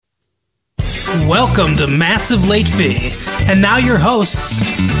Welcome to Massive Late Fee. And now your hosts,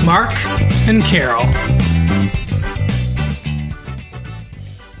 Mark and Carol.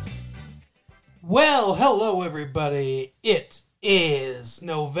 Well, hello everybody. It is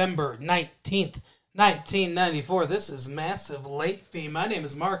November 19th, 1994. This is Massive Late Fee. My name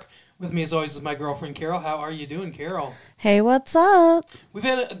is Mark. With me as always is my girlfriend Carol. How are you doing, Carol? Hey, what's up? We've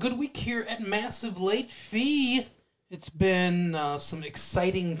had a good week here at Massive Late Fee. It's been some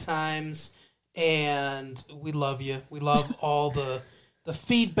exciting times, and we love you. We love all the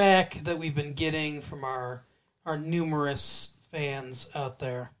feedback that we've been getting from our numerous fans out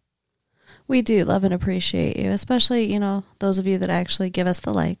there. We do love and appreciate you, especially, those of you that actually give us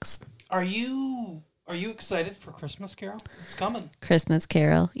the likes. Are you excited for Christmas, Carol? It's coming. Christmas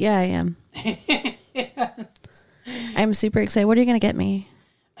Carol. Yeah, I am. Yes. I'm super excited. What are you going to get me?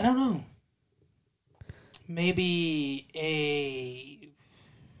 I don't know. Maybe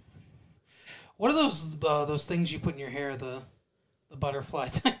what are those things you put in your hair, the butterfly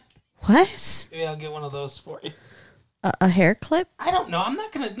type? What? Maybe I'll get one of those for you. A hair clip? I don't know. I'm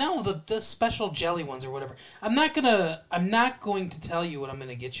not gonna the special jelly ones or whatever. I'm not going to tell you what I'm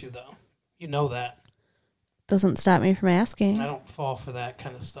gonna get you though. You know that. Doesn't stop me from asking. I don't fall for that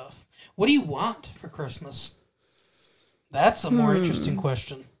kind of stuff. What do you want for Christmas? That's a more interesting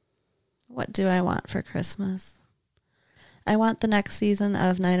question. What do I want for Christmas? I want the next season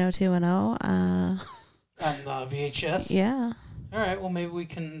of 90210. On VHS? Yeah. All right, well, maybe we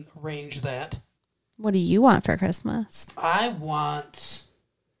can arrange that. What do you want for Christmas? I don't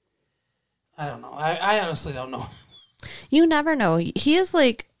know. I honestly don't know. You never know. He is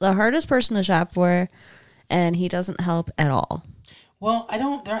like the hardest person to shop for, and he doesn't help at all. Well,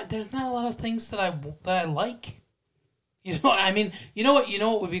 there's not a lot of things that I like. You know, I mean, you know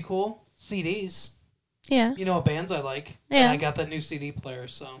what would be cool? CDs. Yeah. You know what bands I like. Yeah. And I got that new CD player,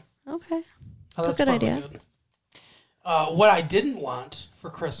 so. Okay. Oh, That's a good idea. Good. What I didn't want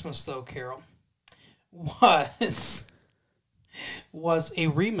for Christmas, though, Carol, was a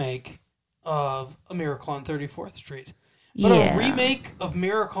remake of A Miracle on 34th Street. But a remake of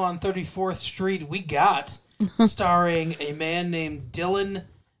Miracle on 34th Street we got, starring a man named Dylan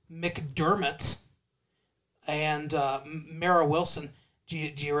McDermott and Mara Wilson. Do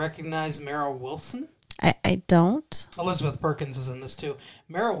you recognize Mara Wilson? I don't. Elizabeth Perkins is in this too.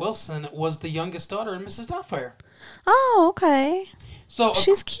 Mara Wilson was the youngest daughter of Mrs. Doubtfire. Oh, okay. So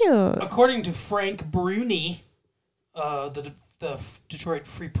she's cute. According to Frank Bruni, the Detroit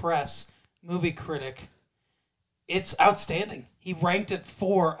Free Press movie critic, it's outstanding. He ranked it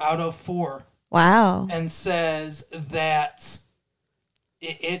 4 out of 4. Wow. And says that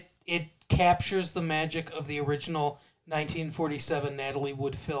it captures the magic of the original 1947 Natalie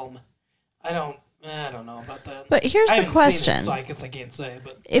Wood film. I don't know about that. But here's the question. Seen it, so I guess I can't say.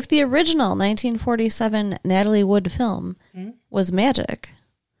 But if the original 1947 Natalie Wood film was magic,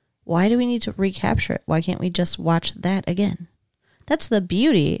 why do we need to recapture it? Why can't we just watch that again? That's the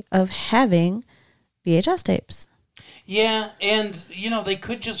beauty of having VHS tapes. Yeah, and, they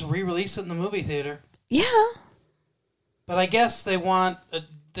could just re-release it in the movie theater. Yeah. But I guess they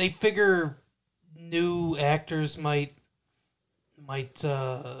figure new actors might, I don't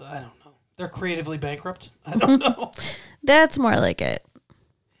know. They're creatively bankrupt. I don't know. That's more like it.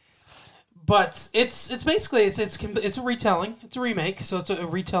 But it's basically it's a retelling. It's a remake, so it's a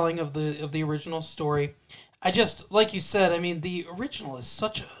retelling of the original story. I just, like you said, I mean, the original is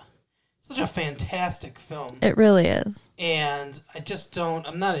such a fantastic film. It really is. And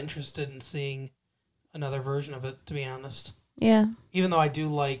I'm not interested in seeing another version of it, to be honest. Yeah. Even though I do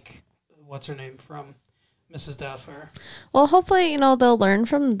like, what's her name from Mrs. Doubtfire. Well, hopefully, they'll learn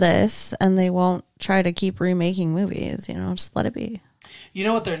from this and they won't try to keep remaking movies. Just let it be. You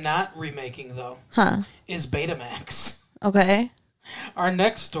know what they're not remaking, though? Huh? Is Betamax. Okay. Our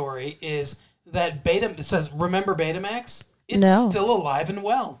next story is that it says, remember Betamax? It's still alive and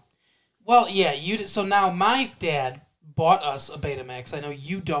well. Well, yeah, so now my dad bought us a Betamax. I know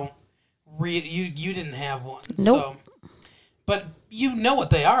you don't. You didn't have one. Nope. So, but you know what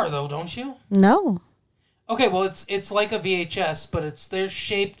they are, though, don't you? No. Okay, well, it's like a VHS, but they're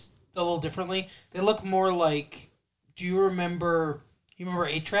shaped a little differently. They look more like. Do you remember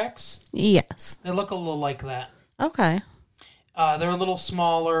 8-tracks? Yes. They look a little like that. Okay. They're a little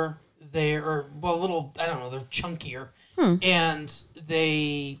smaller. They're chunkier, and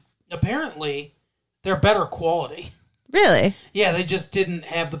apparently they're better quality. Really? Yeah, they just didn't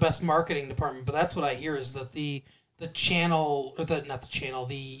have the best marketing department, but that's what I hear is that the channel, or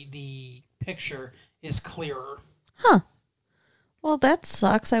the picture is clearer. Huh. Well, that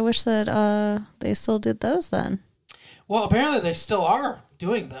sucks. I wish that they still did those then. Well, apparently they still are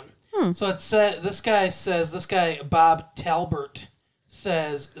doing them. So it said this guy Bob Talbert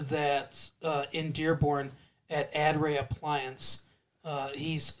says that in Dearborn at AdRay Appliance,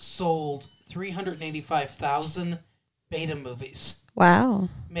 he's sold 385,000 beta movies, Wow.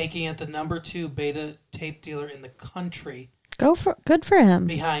 making it the number 2 beta tape dealer in the country, Good for him.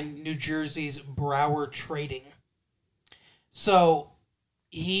 behind New Jersey's Brower Trading. So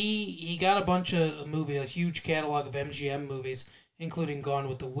he got a huge catalog of MGM movies, including Gone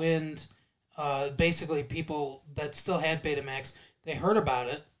with the Wind. Basically, people that still had Betamax, they heard about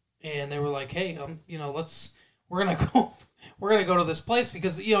it and they were like, "Hey, we're gonna go to this place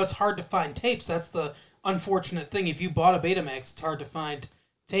because it's hard to find tapes." That's the unfortunate thing. If you bought a Betamax, it's hard to find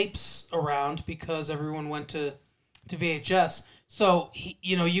tapes around because everyone went to VHS. So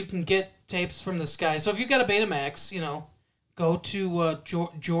you can get tapes from this guy. So if you got a Betamax, go to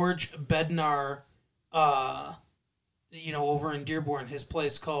George Bednar, over in Dearborn, his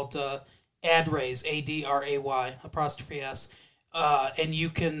place called AdRays, ADRAY apostrophe S, and you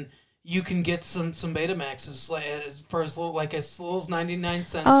can get some Betamaxes for as little as 99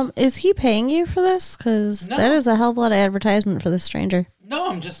 cents. Is he paying you for this? Because No. that is a hell of a lot of advertisement for this stranger.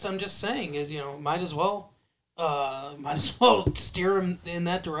 No, I'm just saying, might as well steer him in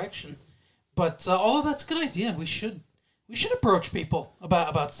that direction. But although that's a good idea, we should approach people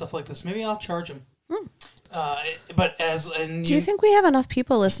about stuff like this. Maybe I'll charge them. But Do you think we have enough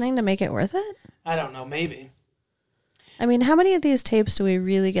people listening to make it worth it? I don't know. Maybe. I mean, how many of these tapes do we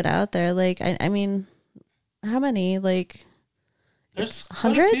really get out there? Like, I mean, how many? Like, There's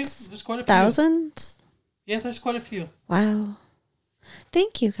hundreds? There's quite a few. Thousands? Yeah, there's quite a few. Wow.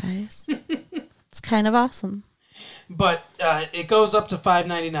 Thank you, guys. It's kind of awesome. But it goes up to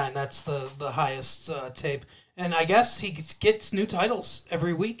 $5.99. That's the highest tape. And I guess he gets new titles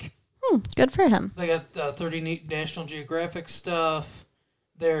every week. Good for him. They got 30 National Geographic stuff.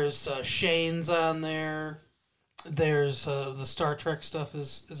 There's Shane's on there. There's the Star Trek stuff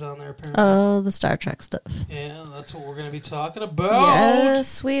is on there apparently. Oh, the Star Trek stuff. Yeah, that's what we're going to be talking about.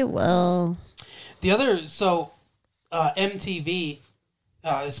 Yes, we will. The other, MTV,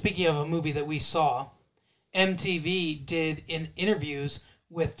 speaking of a movie that we saw, MTV did interviews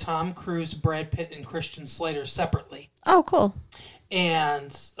with Tom Cruise, Brad Pitt, and Christian Slater separately. Oh, cool.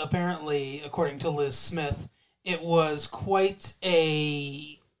 And apparently, according to Liz Smith, it was quite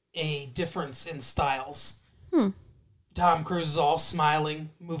a difference in styles. Tom Cruise is all smiling,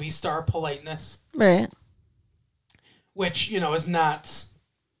 movie star politeness, Right. which is not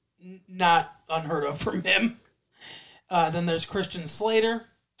unheard of from him. Then there's Christian Slater,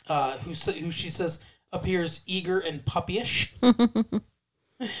 who she says appears eager and puppyish.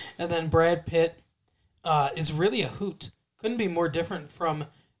 And then Brad Pitt is really a hoot. Couldn't be more different from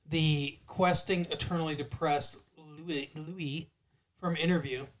the questing, eternally depressed Louis from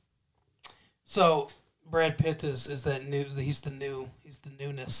Interview. So Brad Pitt is that new. He's the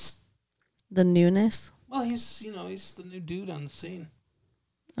newness. The newness. Well, he's the new dude on the scene.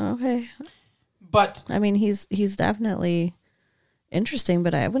 Okay. But I mean, he's definitely interesting,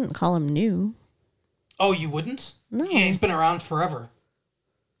 but I wouldn't call him new. oh, you wouldn't? No. Yeah, he's been around forever.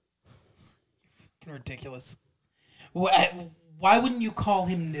 Fucking ridiculous. Why wouldn't you call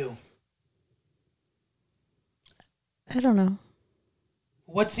him new? I don't know.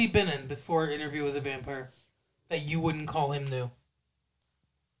 What's he been in before Interview with a Vampire that you wouldn't call him new?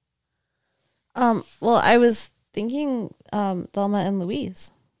 Well, I was thinking Thelma and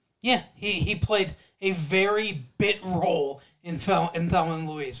Louise. Yeah, he played a very bit role in Thelma and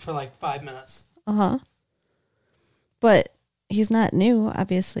Louise for like 5 minutes. Uh-huh. But he's not new,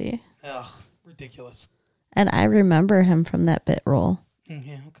 obviously. Ugh, ridiculous. And I remember him from that bit role.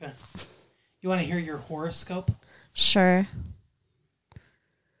 Yeah, okay. You want to hear your horoscope? Sure.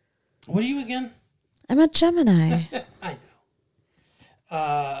 What are you again? I'm a Gemini. I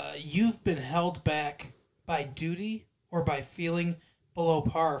know. You've been held back by duty or by feeling below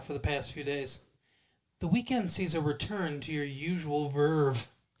par for the past few days. The weekend sees a return to your usual verve.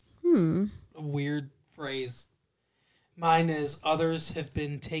 A weird phrase. Mine is others have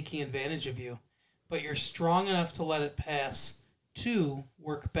been taking advantage of you, but you're strong enough to let it pass. 2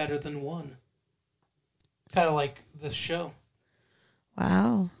 work better than 1. Kind of like this show.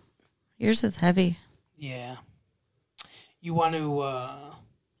 Wow. Yours is heavy. Yeah. You want to,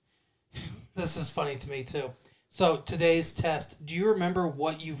 this is funny to me too. So today's test, do you remember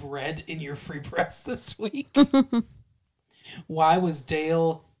what you've read in your free press this week? Why was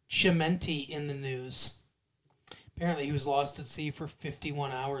Dale Chimenti in the news? Apparently he was lost at sea for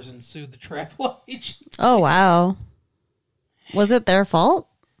 51 hours and sued the travel agency. Oh, wow. Was it their fault?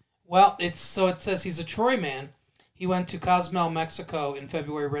 Well, it says he's a Troy man. He went to Cozumel, Mexico in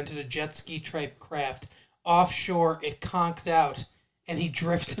February, rented a jet ski type craft. Offshore, it conked out, and he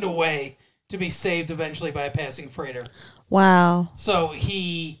drifted away to be saved eventually by a passing freighter. Wow. So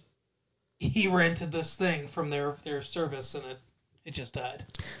he rented this thing from their service, and it just died.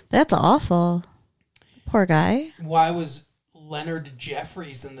 That's awful. Poor guy. Why was Leonard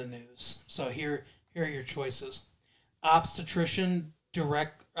Jeffries in the news? So here are your choices. Obstetrician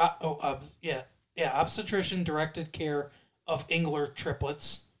obstetrician directed care of Engler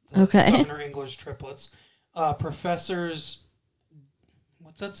triplets. Okay. Governor Engler's triplets. Professor's,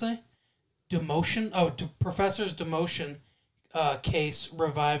 what's that say? Demotion. Professor's demotion case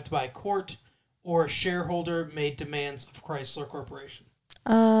revived by court, or shareholder made demands of Chrysler Corporation.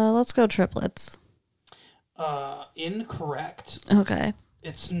 Let's go triplets. Incorrect. Okay.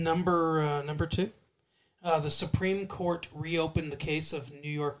 It's number 2. The Supreme Court reopened the case of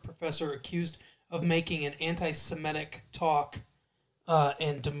New York professor accused of making an anti-Semitic talk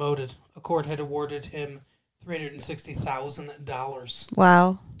and demoted. A court had awarded him $360,000.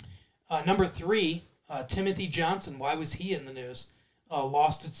 Wow. Number 3, Timothy Johnson. Why was he in the news?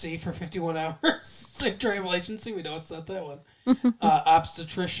 Lost at sea for 51 hours. Same translation. See, we know it's not that one.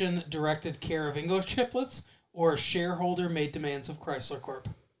 Obstetrician directed care of English triplets, or shareholder made demands of Chrysler Corp.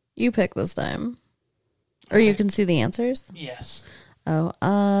 You pick this time. Or you can see the answers? Yes. Oh,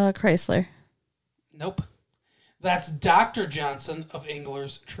 Chrysler. Nope. That's Dr. Johnson of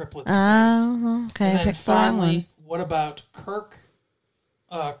Engler's triplets. Oh, okay. And then picked the wrong one. finally, what about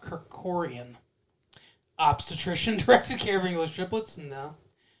Kerkorian? Obstetrician directed care of English triplets? No.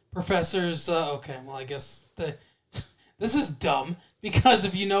 Professors, okay, well, I guess this is dumb, because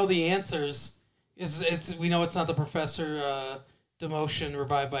if you know the answers, we know it's not the professor demotion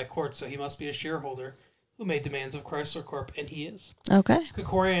revived by court, so he must be a shareholder who made demands of Chrysler Corp, and he is. Okay.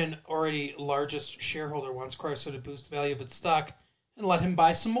 Kerkorian, already largest shareholder, wants Chrysler to boost value of its stock and let him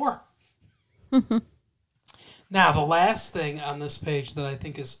buy some more. Now, the last thing on this page that I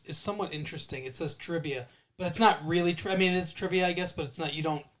think is somewhat interesting, it says trivia, but it's not really I mean, it is trivia, I guess, but it's not,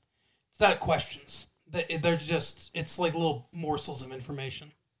 it's not questions. They're just, it's like little morsels of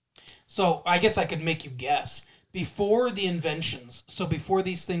information. So I guess I could make you guess. Before the inventions, so before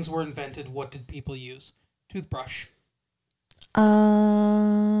these things were invented, what did people use? Toothbrush.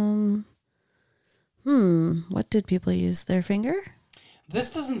 What did people use? Their finger?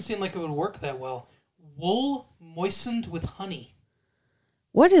 This doesn't seem like it would work that well. Wool moistened with honey.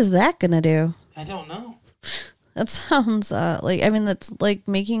 What is that gonna do? I don't know. That sounds that's like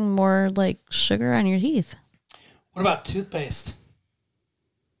making more like sugar on your teeth. What about toothpaste?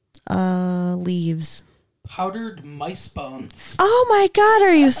 Leaves. Powdered mice bones. Oh my God,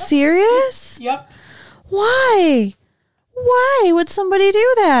 are you serious? Yep. Why? Why would somebody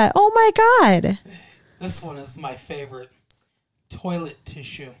do that? Oh my God. This one is my favorite. Toilet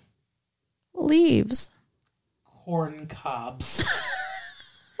tissue. Leaves. Corn cobs.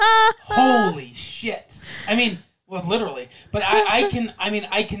 Holy shit. I mean, well, literally. But I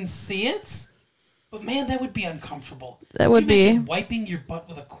can see it. But man, that would be uncomfortable. That would be. Wiping your butt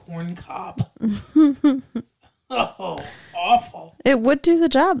with a corn cob. Oh, awful. It would do the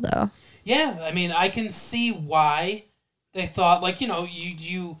job though. Yeah, I mean, I can see why they thought, like, you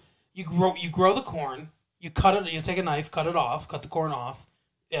grow the corn, you cut it, you take a knife, cut the corn off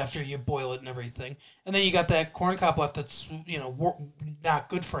after you boil it and everything, and then you got that corn cob left that's, not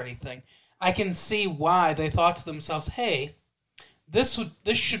good for anything. I can see why they thought to themselves, hey, this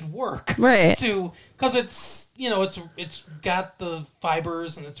should work, right? Because it's it's got the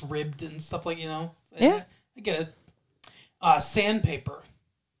fibers and it's ribbed and stuff like Yeah, I get it. Sandpaper.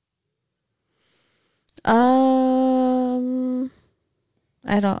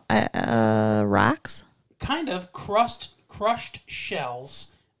 Rocks? Kind of crushed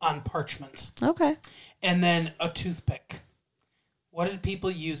shells on parchment. Okay. And then a toothpick. What did people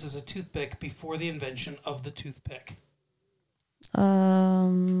use as a toothpick before the invention of the toothpick?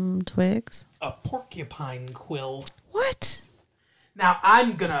 Twigs? A porcupine quill. What? Now,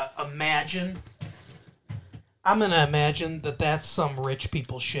 I'm going to imagine that that's some rich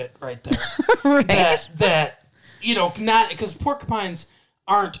people shit right there. Right. That not, because porcupines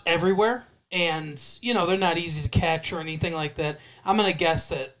aren't everywhere, and they're not easy to catch or anything like that. I'm gonna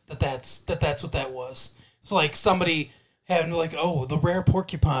guess that's what that was. It's like somebody having like, oh, the rare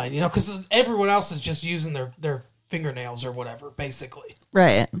porcupine, because everyone else is just using their fingernails or whatever, basically.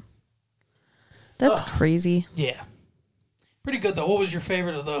 Right. That's crazy. Yeah. Pretty good though. What was your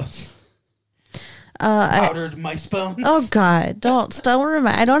favorite of those? Powdered mice bones. Oh God! Don't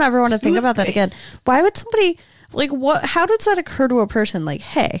remind. I don't ever want to think about that again. Why would somebody what? How does that occur to a person? Like,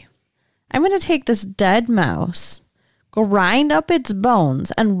 hey, I'm going to take this dead mouse grind up its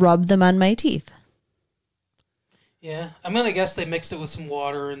bones, and rub them on my teeth. Yeah, I'm gonna guess they mixed it with some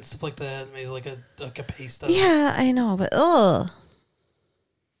water and stuff like that, made like a paste. Yeah, I know, but ugh.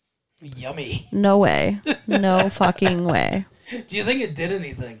 Yummy. No way. No fucking way. Do you think it did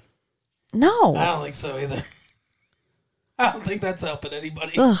anything? No. I don't think so either. I don't think that's helping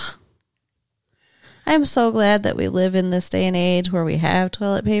anybody. Ugh. I'm so glad that we live in this day and age where we have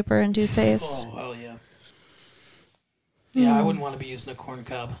toilet paper and toothpaste. Oh, hell yeah. Yeah, I wouldn't want to be using a corn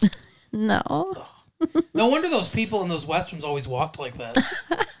cob. No. No wonder those people in those westerns always walked like that.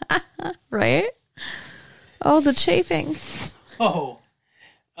 Right? Oh, the chafing. Oh.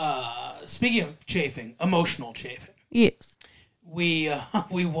 Speaking of chafing, emotional chafing. Yes. We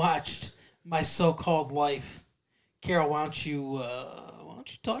watched My So-Called Life. Carol, why don't you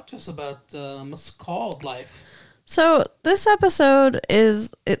talk to us about My So-Called Life? So this episode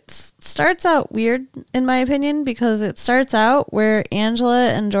starts out weird in my opinion because it starts out where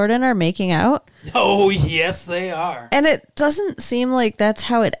Angela and Jordan are making out. Oh, yes, they are. And it doesn't seem like that's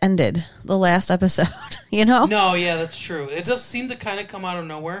how it ended the last episode, you know? No, yeah, that's true. It does seem to kind of come out of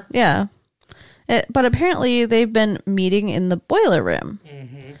nowhere. Yeah. But apparently they've been meeting in the boiler room.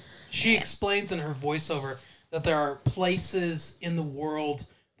 Mm-hmm. She explains in her voiceover that there are places in the world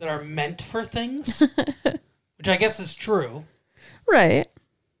that are meant for things, which I guess is true. Right.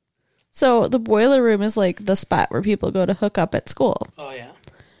 So the boiler room is like the spot where people go to hook up at school. Oh, yeah.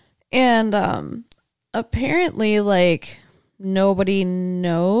 And apparently, like, nobody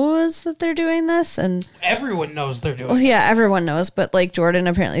knows that they're doing this. And everyone knows they're doing well, it. yeah, everyone knows. But, like, Jordan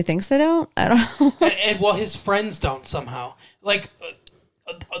apparently thinks they don't. I don't know. Well, his friends don't somehow. Like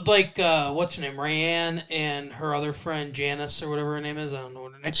what's her name? Rayanne and her other friend, Janice, or whatever her name is. I don't know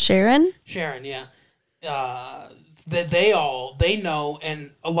what her name is. Sharon? Sharon, yeah. They know,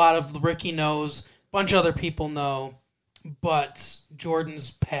 and a lot of Ricky knows, a bunch of other people know, but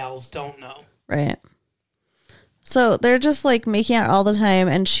Jordan's pals don't know. Right. So they're just like making out all the time,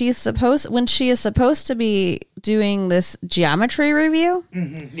 and when she is supposed to be doing this geometry review.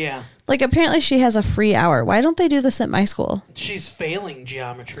 Mm-hmm, yeah. Like apparently she has a free hour. Why don't they do this at my school? She's failing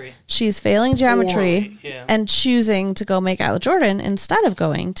geometry. She's failing geometry Poorly, yeah. and choosing to go make out with Jordan instead of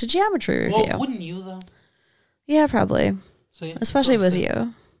going to geometry review. Well, wouldn't you though? Yeah, probably. See, especially with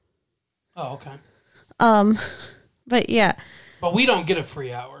you. Oh, okay. But yeah. But we don't get a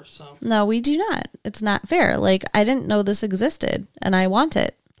free hour, so. No, we do not. It's not fair. Like, I didn't know this existed, and I want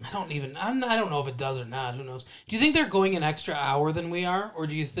it. I don't know if it does or not. Who knows? Do you think they're going an extra hour than we are? Or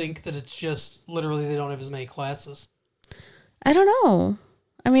do you think that it's just literally they don't have as many classes? I don't know.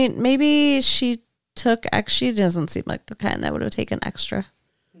 I mean, maybe she doesn't seem like the kind that would have taken extra.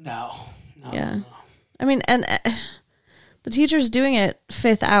 No. Yeah. No. I mean, and the teacher's doing it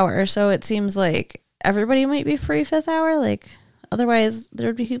 5th hour, so it seems like everybody might be free 5th hour. Like, otherwise, there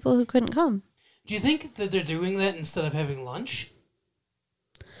would be people who couldn't come. Do you think that they're doing that instead of having lunch?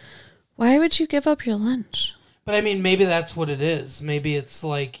 Why would you give up your lunch? But I mean, maybe that's what it is. Maybe it's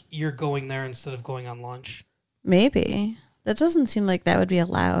like you're going there instead of going on lunch. Maybe. That doesn't seem like that would be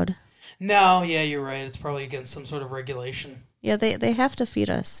allowed. No, yeah, you're right. It's probably against some sort of regulation. Yeah, they have to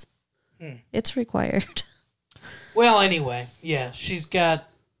feed us. It's required. Well, anyway, yeah, she's got,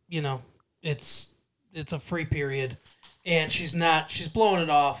 it's a free period, and she's blowing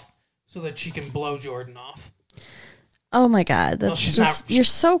it off so that she can blow Jordan off. Oh my God, that's you're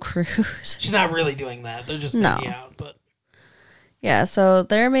so crude. She's not really doing that. They're just making out, but. Yeah, so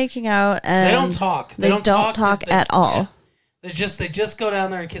they're making out and they don't talk. They don't talk at all. Yeah. They just go down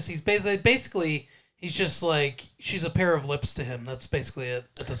there and kiss. He's just like, she's a pair of lips to him. That's basically it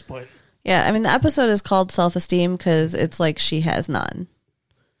at this point. Yeah, I mean, the episode is called Self-Esteem because it's like she has none.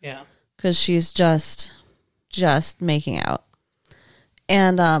 Yeah. Because she's just making out.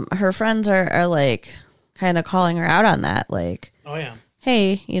 And her friends are like kind of calling her out on that. Like, oh, yeah.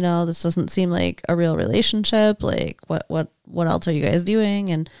 Hey, this doesn't seem like a real relationship. Like, what else are you guys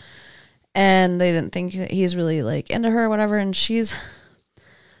doing? And they didn't think he's really like into her or whatever. And she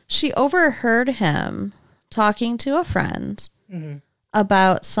overheard him talking to a friend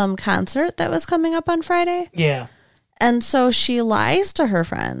about some concert that was coming up on Friday. Yeah. And so she lies to her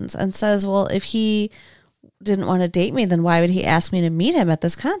friends and says, well, if he didn't want to date me, then why would he ask me to meet him at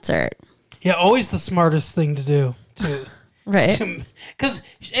this concert? Yeah, always the smartest thing to do. Right. And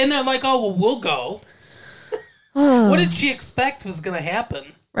they're like, oh, well, we'll go. What did she expect was going to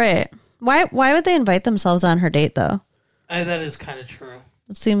happen? Right. Why would they invite themselves on her date, though? That is kind of true.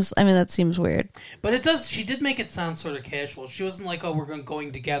 That seems weird. But she did make it sound sort of casual. She wasn't like, oh, we're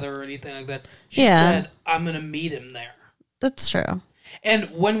going together or anything like that. She Yeah. said, I'm going to meet him there. That's true.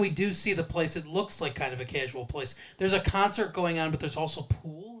 And when we do see the place, it looks like kind of a casual place. There's a concert going on, but there's also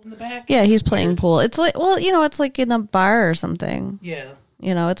pool in the back. Yeah, he's It's playing weird. pool. It's like, well, it's like in a bar or something. Yeah.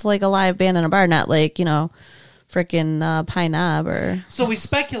 It's like a live band in a bar, not like, freaking Pine Knob or... So we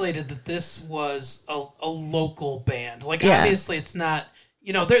speculated that this was a local band. Like, Yeah. obviously, it's not.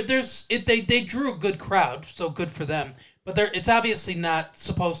 They drew a good crowd, so good for them. But it's obviously not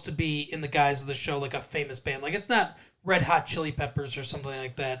supposed to be in the guise of the show like a famous band. Like, it's not Red Hot Chili Peppers or something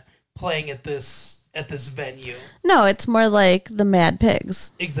like that playing at this venue. No, it's more like the Mad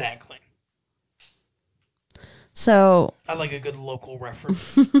Pigs. Exactly. So... I like a good local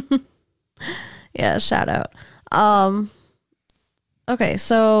reference. Yeah, shout out. Okay,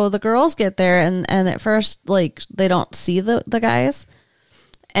 so the girls get there and at first, like, they don't see the guys.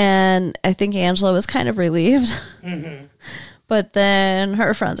 And I think Angela was kind of relieved. Mm-hmm. But then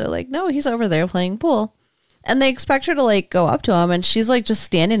her friends are like, no, he's over there playing pool. And they expect her to, like, go up to him. And she's, like, just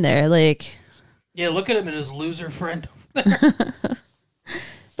standing there, like... Yeah, look at him and his loser friend.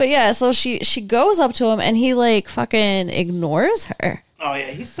 But yeah, so she goes up to him and he, like, fucking ignores her. Oh,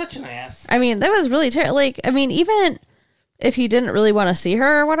 yeah, he's such an ass. I mean, that was really terrible. Like, I mean, even if he didn't really want to see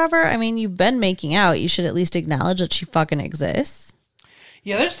her or whatever, I mean, you've been making out. You should at least acknowledge that she fucking exists.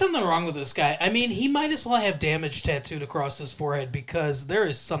 Yeah, there's something wrong with this guy. I mean, he might as well have damage tattooed across his forehead because there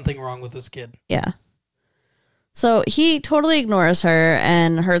is something wrong with this kid. Yeah. So he totally ignores her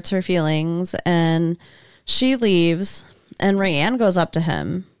and hurts her feelings, and she leaves, and Rayanne goes up to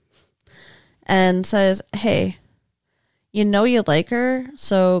him and says, hey, you like her,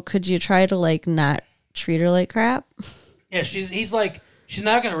 so could you try to, like, not treat her like crap? Yeah, he's like, she's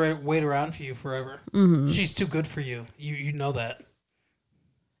not going to wait around for you forever. Mm-hmm. She's too good for you. You know that.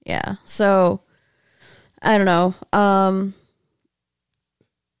 Yeah. So, I don't know.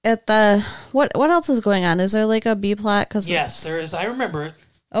 What else is going on? Is there, like, a B plot? Yes, there is. I remember it.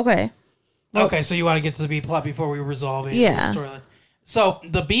 Okay. Well, Okay, so you want to get to the B plot before we resolve the Yeah. storyline. So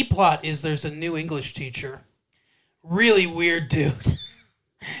the B plot is there's a new English teacher, really weird dude,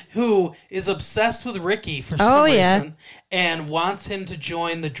 who is obsessed with Ricky for some reason and wants him to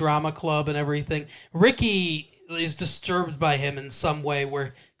join the drama club and everything. Ricky is disturbed by him in some way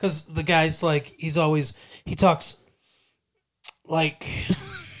because the guy's like, he talks like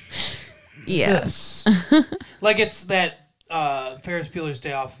Yeah. this. Like it's that Ferris Bueller's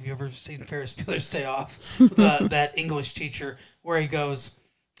Day Off. Have you ever seen Ferris Bueller's Day Off? That English teacher where he goes,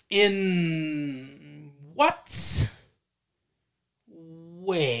 in what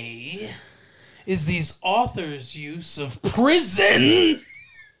way is these authors' use of prison?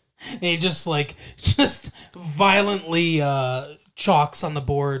 And he just violently chalks on the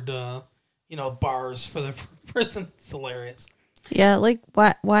board, bars for the prison. It's hilarious. Yeah, like,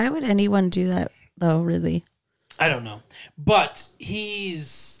 why would anyone do that, though, really? I don't know. But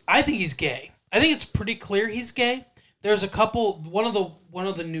I think he's gay. I think it's pretty clear he's gay. There's a couple, one of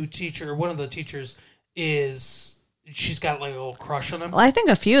the teachers she's got like a little crush on him. Well, I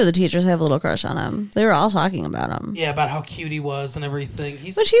think a few of the teachers have a little crush on him. They were all talking about him. Yeah, about how cute he was and everything.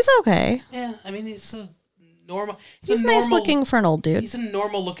 But he's okay. Yeah, I mean, he's a normal... He's nice looking for an old dude. He's a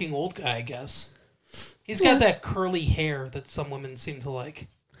normal looking old guy, I guess. He's got that curly hair that some women seem to like.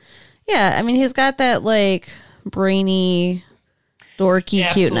 Yeah, I mean, he's got that, like, brainy, dorky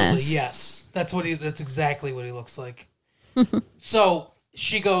cuteness. Yes. That's exactly what he looks like. So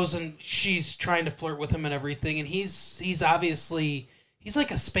she goes and she's trying to flirt with him and everything, and he's obviously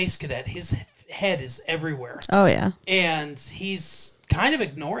like a space cadet. His head is everywhere. Oh yeah. And he's kind of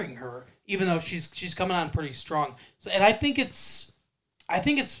ignoring her, even though she's coming on pretty strong. So, and I think he's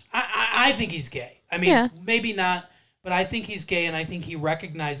gay. I mean, maybe not, but I think he's gay, and I think he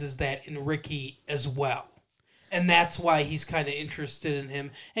recognizes that in Ricky as well. And that's why he's kind of interested in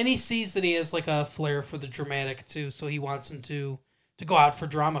him. And he sees that he has like a flair for the dramatic too, so he wants him to go out for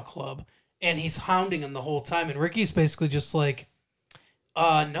drama club. And he's hounding him the whole time. And Ricky's basically just like,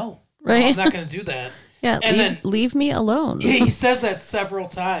 no, right? I'm not going to do that. Yeah, and leave me alone. He says that several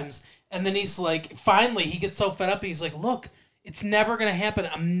times. And then he's like, finally, he gets so fed up. He's like, look, it's never going to happen.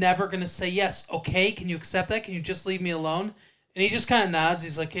 I'm never going to say yes. Okay, can you accept that? Can you just leave me alone? And he just kind of nods.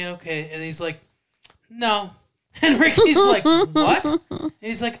 He's like, yeah, okay. And he's like, no. And Ricky's like, what? And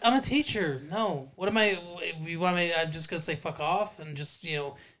he's like, I'm a teacher. No. What am I? You want me? I'm just going to say fuck off and just,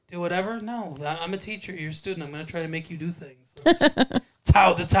 do whatever? No. I'm a teacher. You're a student. I'm going to try to make you do things.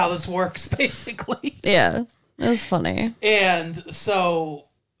 That's how this works, basically. Yeah. That's funny. And so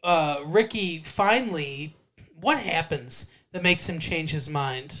Ricky finally, what happens that makes him change his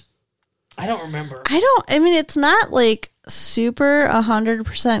mind? I don't remember. I mean, it's not like super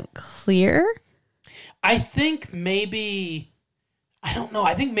 100% clear. I think maybe I don't know.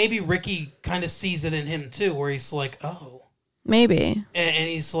 I think maybe Ricky kind of sees it in him too, where he's like, oh, Maybe. and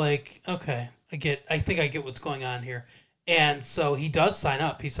he's like, okay, I think I get what's going on here, and so he does sign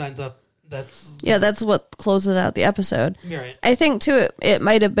up. He signs up. That's what closes out the episode. You're right. I think too it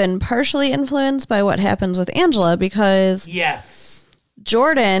might have been partially influenced by what happens with Angela, because Yes.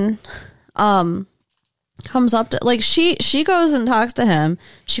 Jordan comes up to, like, she goes and talks to him.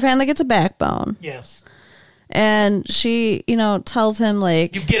 She finally gets a backbone. Yes. And she, tells him,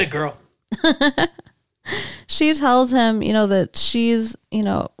 like, You get it, girl. she tells him, that she's,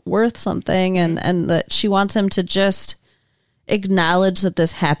 worth something, and that she wants him to just acknowledge that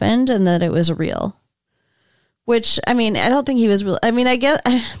this happened and that it was real. Which, I mean, I don't think he was real. I mean, I guess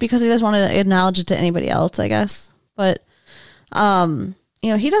because he doesn't want to acknowledge it to anybody else, I guess. But,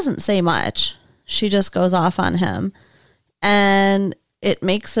 he doesn't say much. She just goes off on him. And it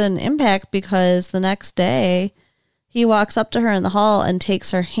makes an impact because the next day he walks up to her in the hall and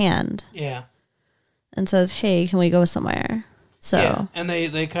takes her hand. Yeah. And says, hey, can we go somewhere? So. Yeah. And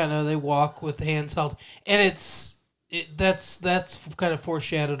they walk with hands held. And that's kind of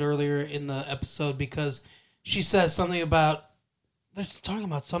foreshadowed earlier in the episode, because she says something about, they're talking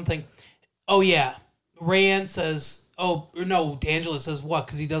about something. Oh yeah, Rayanne says, oh no, Angela says what?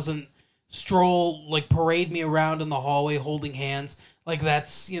 Because he doesn't parade me around in the hallway holding hands, like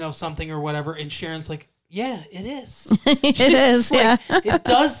that's something or whatever. And Sharon's like, yeah, it is. It is, like, yeah. It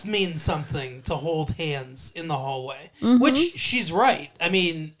does mean something to hold hands in the hallway, which she's right. I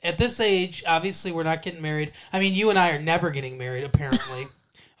mean, at this age, obviously we're not getting married. I mean, you and I are never getting married, apparently,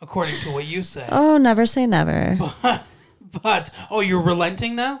 according to what you say. Oh, never say never. But you're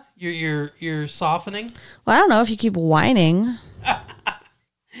relenting now? You're softening? Well, I don't know if you keep whining.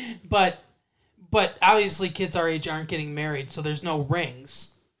 But obviously kids our age aren't getting married, so there's no rings.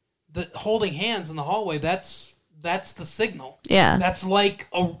 The holding hands in the hallway, that's the signal. Yeah. That's like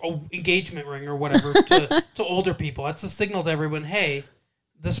a engagement ring or whatever to older people. That's the signal to everyone, hey,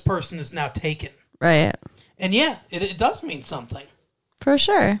 this person is now taken. Right. And yeah, it does mean something. For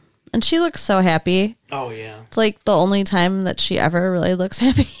sure. And she looks so happy. Oh, yeah. It's like the only time that she ever really looks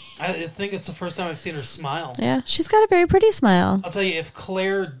happy. I think it's the first time I've seen her smile. Yeah. She's got a very pretty smile. I'll tell you, if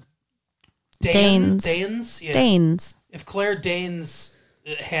Claire Danes. Yeah. Danes. If Claire Danes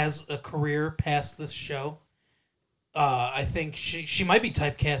has a career past this show, I think she might be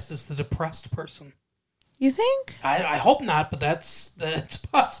typecast as the depressed person. You think? I hope not, but that's a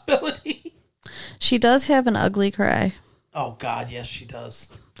possibility. She does have an ugly cry. Oh, God, yes, she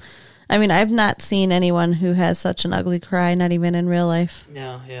does. I mean, I've not seen anyone who has such an ugly cry, not even in real life.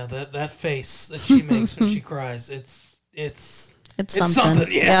 Yeah, that face that she makes when she cries, it's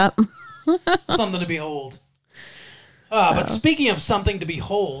something. Yeah. Something to behold. But speaking of something to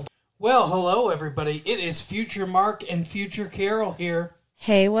behold, well, hello, everybody. It is Future Mark and Future Carol here.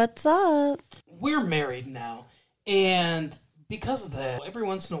 Hey, what's up? We're married now, and because of that, every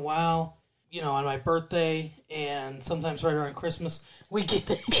once in a while, on my birthday and sometimes right around Christmas, we get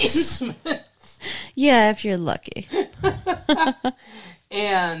intimate. Yeah, if you're lucky.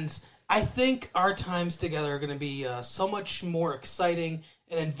 And I think our times together are going to be so much more exciting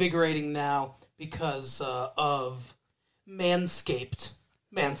and invigorating now because of Manscaped.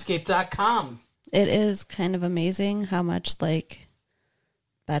 Manscaped.com. It is kind of amazing how much,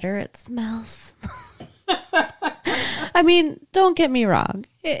 better it smells. I mean, don't get me wrong.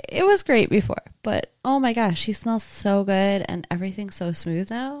 It was great before, but oh my gosh, he smells so good and everything's so smooth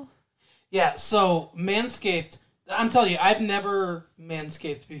now. Yeah, so Manscaped, I'm telling you, I've never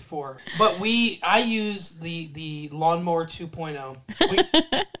Manscaped before, but I use the Lawnmower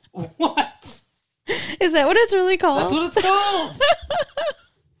 2.0. What? Is that what it's really called? That's what it's called.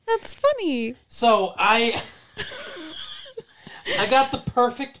 That's funny. So I got the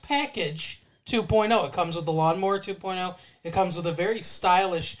perfect package 2.0. It comes with the Lawnmower 2.0. It comes with a very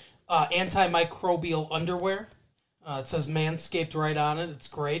stylish antimicrobial underwear. It says Manscaped right on it. It's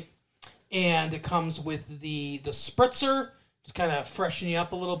great. And it comes with the spritzer, just kind of freshen you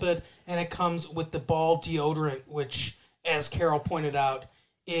up a little bit. And it comes with the ball deodorant, which, as Carol pointed out,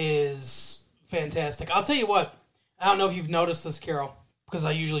 is fantastic. I'll tell you what. I don't know if you've noticed this, Carol, because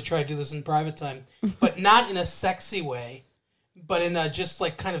I usually try to do this in private time, but not in a sexy way, but in a just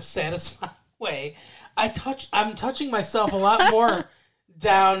kind of satisfying way. I'm touching myself a lot more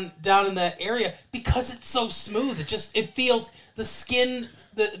down in that area because it's so smooth. It feels the skin,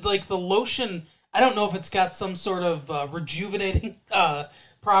 the lotion. I don't know if it's got some sort of rejuvenating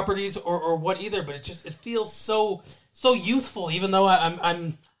properties or what either, but it feels so youthful. Even though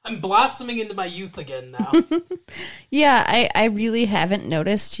I'm I'm blossoming into my youth again now. Yeah, I really haven't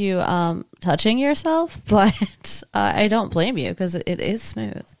noticed you touching yourself, but I don't blame you because it is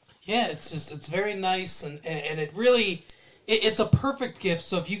smooth. Yeah, it's very nice, and it really, it's a perfect gift.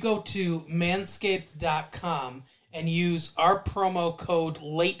 So if you go to manscaped.com and use our promo code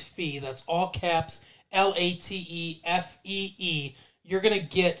LATEFEE, that's all caps, LATEFEE, you're gonna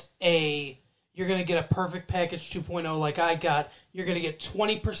get a perfect package 2.0 like I got. You're gonna get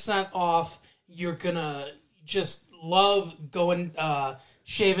 20% off. You're gonna just love going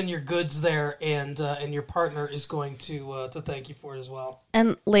shaving your goods there, and your partner is going to thank you for it as well.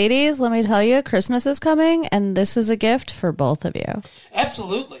 And ladies, let me tell you, Christmas is coming, and this is a gift for both of you.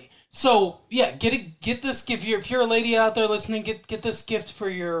 Absolutely. So yeah, get this gift. If you're a lady out there listening, get this gift for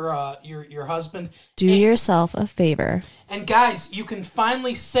your husband. Do yourself a favor. And guys, you can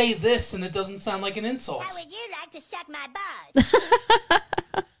finally say this, and it doesn't sound like an insult. How would you like to suck my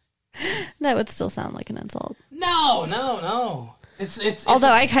butt? That would still sound like an insult. No. It's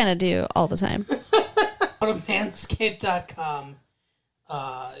Although I kind of do all the time. Go to manscaped.com.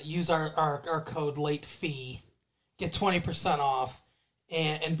 Use our code LATEFEE. Get 20% off,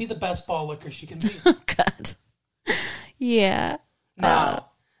 and be the best ball lickers you can be. Oh, God. Yeah. Now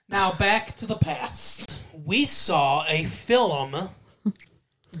back to the past. We saw a film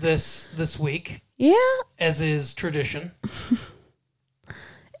this week, Yeah. as is tradition.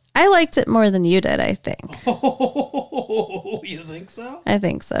 I liked it more than you did, I think. Oh, you think so? I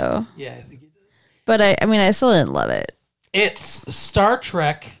think so. Yeah, I think you did. But I mean, I still didn't love it. It's Star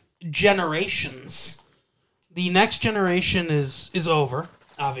Trek Generations. The Next Generation is over,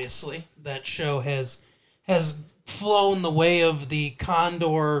 obviously. That show has flown the way of the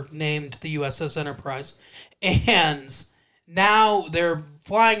Condor named the USS Enterprise. And now they're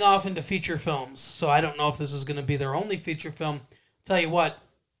flying off into feature films. So I don't know if this is going to be their only feature film. Tell you what,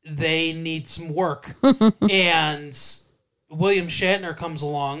 they need some work. And William Shatner comes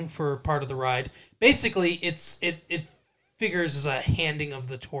along for part of the ride. Basically, it figures as a handing of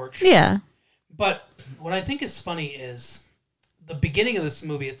the torch. Yeah. But what I think is funny is the beginning of this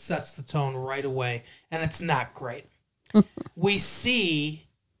movie, it sets the tone right away, and it's not great. We see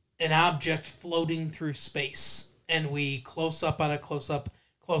an object floating through space, and we close up on it, close up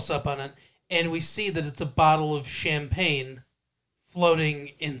on it, and we see that it's a bottle of champagne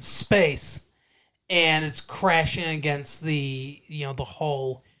floating in space, and it's crashing against the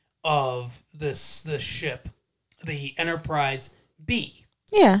hull of this ship, the Enterprise B.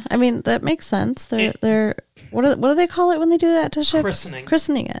 Yeah, I mean that makes sense. They're what do they call it when they do that to ships?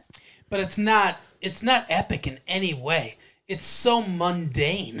 Christening it. But it's not epic in any way. It's so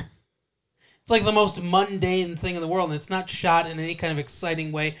mundane. It's like the most mundane thing in the world, and it's not shot in any kind of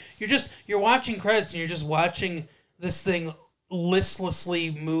exciting way. You're watching credits, and you're just watching this thing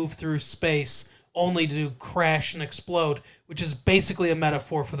listlessly move through space, only to crash and explode, which is basically a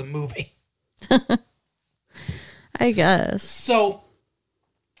metaphor for the movie. I guess. So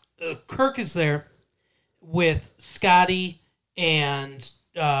Kirk is there with Scotty and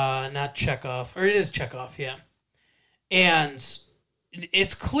not Chekhov, or it is Chekhov, yeah. And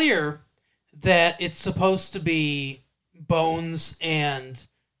it's clear that it's supposed to be Bones and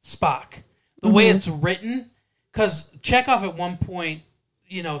Spock. The way it's written, because Chekhov at one point,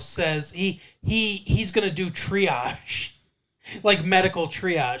 says he's going to do triage, like medical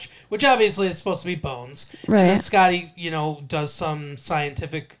triage, which obviously is supposed to be Bones. Right. And then Scotty, does some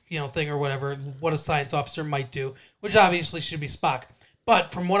scientific, thing or whatever, what a science officer might do, which obviously should be Spock.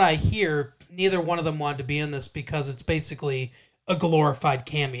 But from what I hear, neither one of them wanted to be in this because it's basically a glorified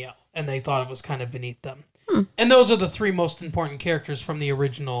cameo, and they thought it was kind of beneath them. And those are the three most important characters from the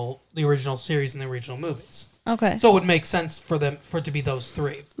original series and the original movies. Okay. So it would make sense for it to be those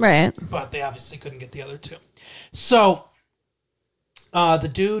three. Right. But they obviously couldn't get the other two. So the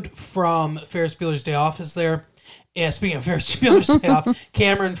dude from Ferris Bueller's Day Off is there. And speaking of Ferris Bueller's Day Off,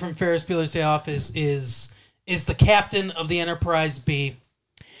 Cameron from Ferris Bueller's Day Off is the captain of the Enterprise B.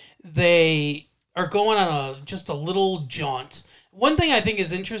 They are going on just a little jaunt. One thing I think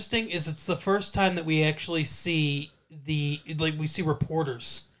is interesting is it's the first time that we actually see we see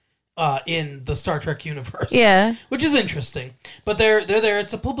reporters in the Star Trek universe. Yeah. Which is interesting. But they're there.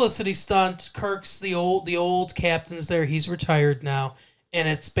 It's a publicity stunt. Kirk's the old captain's there. He's retired now. And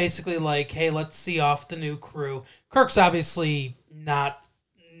it's basically like, hey, let's see off the new crew. Kirk's obviously not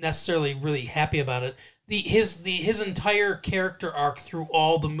necessarily really happy about it. His entire character arc through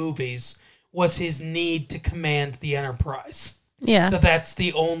all the movies was his need to command the Enterprise. Yeah. That's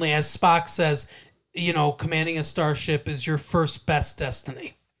the only, as Spock says, commanding a starship is your first best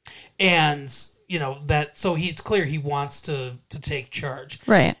destiny. And, it's clear he wants to take charge.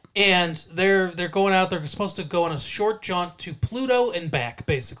 Right. And they're going out. They're supposed to go on a short jaunt to Pluto and back,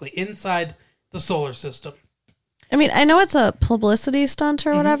 basically inside the solar system. I mean, I know it's a publicity stunt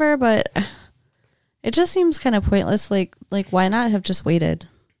or whatever, but it just seems kind of pointless. Like why not have just waited?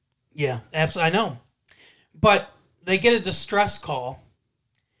 Yeah, absolutely. I know. But they get a distress call.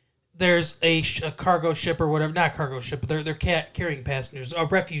 There's a cargo ship or whatever, not cargo ship, but they're carrying passengers,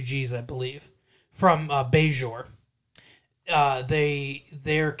 refugees, I believe, from Bajor.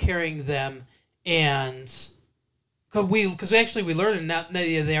 They're carrying them, and because actually we learn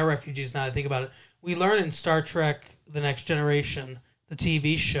they are refugees. Now that I think about it, we learn in Star Trek: The Next Generation, the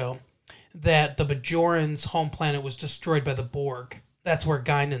TV show, that the Bajorans' home planet was destroyed by the Borg. That's where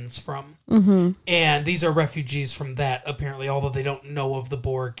Guinan's from. Mm-hmm. And these are refugees from that, apparently, although they don't know of the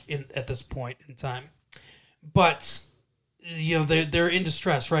Borg at this point in time. But, they're in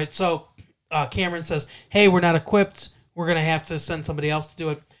distress, right? So Cameron says, hey, we're not equipped. We're going to have to send somebody else to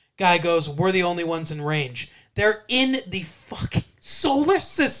do it. Guy goes, we're the only ones in range. They're in the fucking solar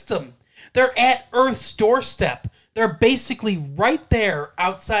system. They're at Earth's doorstep. They're basically right there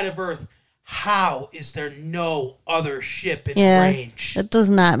outside of Earth. How is there no other ship in range? It does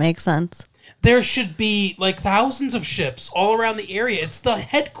not make sense. There should be like thousands of ships all around the area. It's the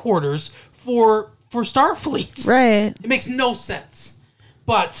headquarters for Starfleet. Right. It makes no sense.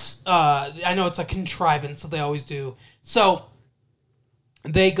 But I know it's a contrivance that they always do. So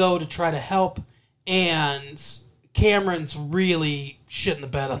they go to try to help, and Cameron's really shitting the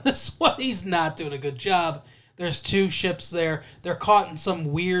bed on this one. He's not doing a good job. There's 2 ships there. They're caught in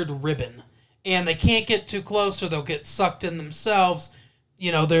some weird ribbon. And they can't get too close or they'll get sucked in themselves.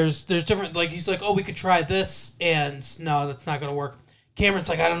 There's different, like, he's like, oh, we could try this. And no, that's not going to work. Cameron's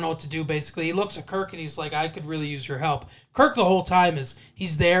like, I don't know what to do, basically. He looks at Kirk and he's like, I could really use your help. Kirk the whole time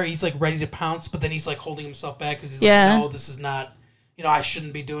he's there. He's like ready to pounce, but then he's like holding himself back because he's like, no, this is not, I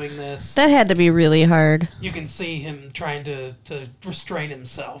shouldn't be doing this. That had to be really hard. You can see him trying to restrain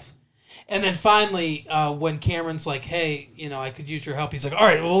himself. And then finally, when Cameron's like, hey, I could use your help, he's like, all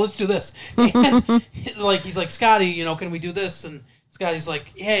right, well, let's do this. And he's like, Scotty, can we do this? And Scotty's like,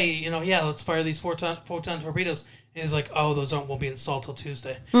 hey, let's fire these photon torpedoes. And he's like, oh, those won't be installed till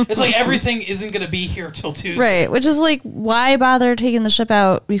Tuesday. It's like everything isn't going to be here till Tuesday. Right, which is like, why bother taking the ship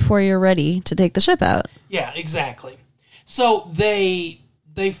out before you're ready to take the ship out? Yeah, exactly. So they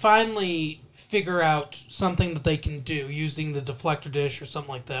finally figure out something that they can do using the deflector dish or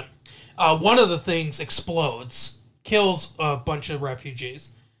something like that. One of the things explodes, kills a bunch of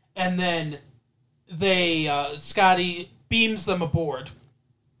refugees, and then Scotty beams them aboard.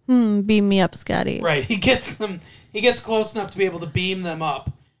 Beam me up, Scotty. Right, he gets close enough to be able to beam them up,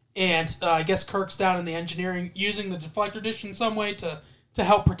 and I guess Kirk's down in the engineering using the deflector dish in some way to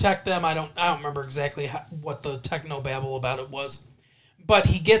help protect them. I don't remember exactly what the technobabble about it was, but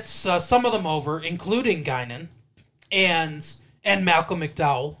he gets some of them over, including Guinan, and Malcolm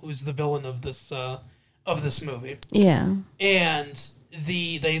McDowell, who's the villain of this movie. Yeah. And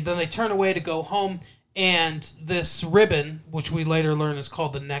they turn away to go home, and this ribbon, which we later learn is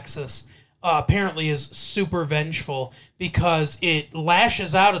called the Nexus, apparently is super vengeful because it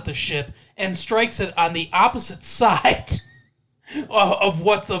lashes out at the ship and strikes it on the opposite side of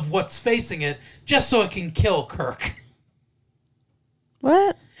what's facing it, just so it can kill Kirk.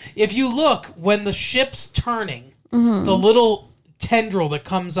 What? If you look, when the ship's turning, the little tendril that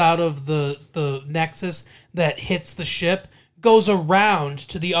comes out of the Nexus that hits the ship goes around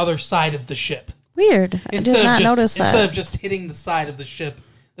to the other side of the ship. Weird. I did not notice that. Instead of just hitting the side of the ship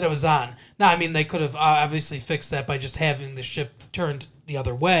that it was on. Now, I mean, they could have obviously fixed that by just having the ship turned the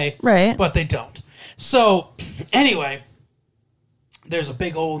other way. Right. But they don't. So, anyway, there's a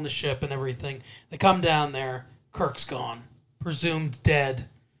big hole in the ship and everything. They come down there. Kirk's gone. Presumed dead.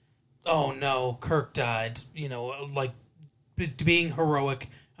 Oh, no. Kirk died. Being heroic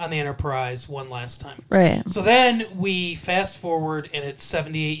on the Enterprise one last time. Right. So then we fast forward, and it's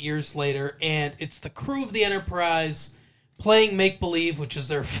 78 years later, and it's the crew of the Enterprise playing make-believe, which is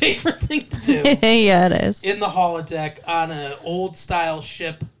their favorite thing to do. Yeah, it is. In the holodeck on an old-style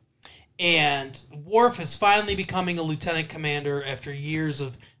ship, and Worf is finally becoming a lieutenant commander after years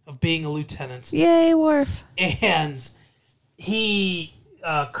of being a lieutenant. Yay, Worf. And he,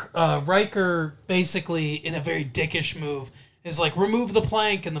 Riker, basically, in a very dickish move, is like, remove the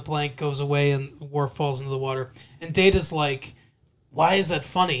plank, and the plank goes away, and Worf falls into the water. And Data's like, why is that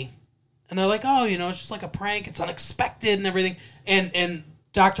funny? And they're like, oh, it's just like a prank, it's unexpected and everything. And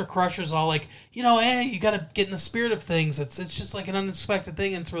Dr. Crusher's all like, hey, you gotta get in the spirit of things. It's just like an unexpected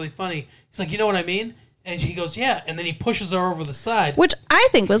thing, and it's really funny. He's like, you know what I mean? And he goes, yeah. And then he pushes her over the side. Which I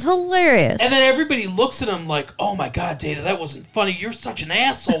think was hilarious. And then everybody looks at him like, oh my God, Data, that wasn't funny. You're such an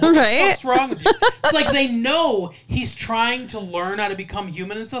asshole. What Right? the fuck's wrong with you? It's like they know he's trying to learn how to become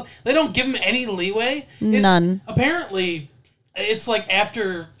human and stuff. They don't give him any leeway. None. Apparently, it's like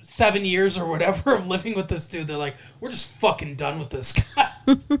after 7 years or whatever of living with this dude, they're like, we're just fucking done with this guy.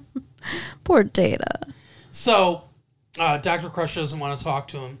 Poor Data. So, Dr. Crusher doesn't want to talk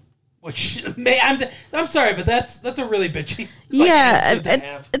to him. Which I'm sorry, but that's a really bitchy. Yeah,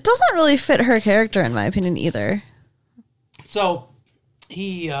 it doesn't really fit her character in my opinion either. So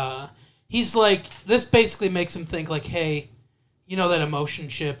he's like, this basically makes him think like, hey, you know that emotion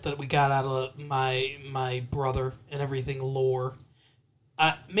chip that we got out of my brother and everything lore.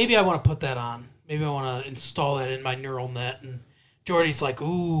 Maybe I want to put that on. Maybe I want to install that in my neural net. And Jordy's like,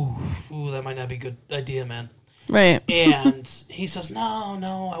 ooh, that might not be a good idea, man. Right. And he says,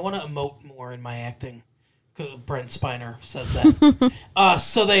 no, I want to emote more in my acting. Brent Spiner says that.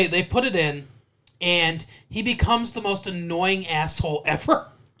 So they put it in, and he becomes the most annoying asshole ever.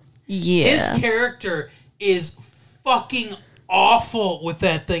 Yeah. His character is fucking awful with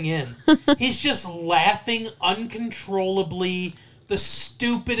that thing in. He's just laughing uncontrollably, the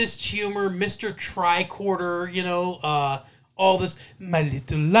stupidest humor, Mr. Tricorder, all this, my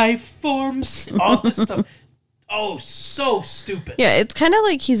little life forms, all this stuff. Oh, so stupid. Yeah, it's kind of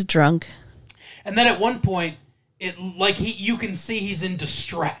like he's drunk. And then at one point, you can see he's in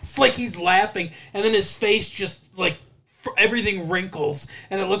distress. Like he's laughing, and then his face just like everything wrinkles,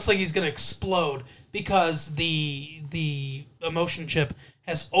 and it looks like he's going to explode because the emotion chip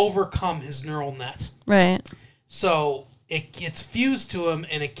has overcome his neural net. Right. So it gets fused to him,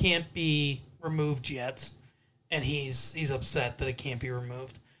 and it can't be removed yet, and he's upset that it can't be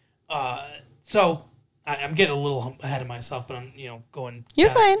removed. So I'm getting a little ahead of myself, but I'm going. You're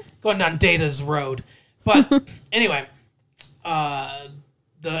fine. Going down Data's road, but anyway, the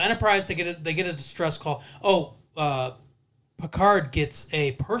Enterprise they get a distress call. Oh, Picard gets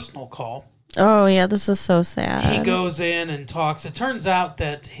a personal call. Oh yeah, this is so sad. He goes in and talks. It turns out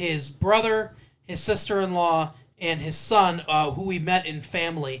that his brother, his sister-in-law, and his son, who we met in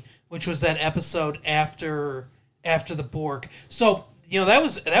Family, which was that episode after the Borg. So. That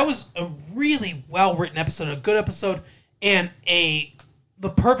was a really well-written episode, a good episode, and the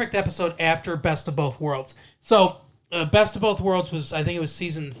perfect episode after Best of Both Worlds. So, Best of Both Worlds I think it was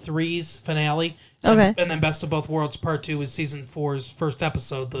season 3's finale. Okay. And then Best of Both Worlds Part 2 was season 4's first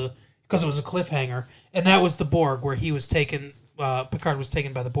episode, because it was a cliffhanger. And that was the Borg, where he was taken, Picard was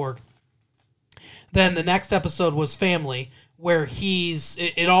taken by the Borg. Then the next episode was Family, where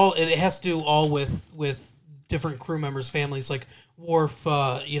it has to do all with different crew members' families, like Worf,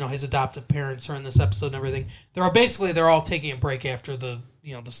 his adoptive parents are in this episode and everything. They're all taking a break after the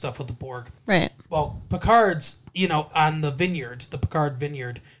stuff with the Borg. Right. Well, Picard's, on the Picard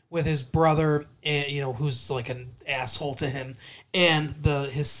vineyard with his brother, who's like an asshole to him, and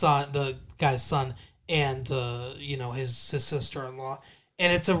his son, the guy's son, and his sister-in-law.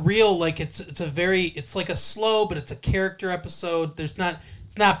 And it's a real it's like a slow, but it's a character episode. It's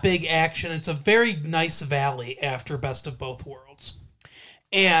not big action. It's a very nice valley after Best of Both Worlds.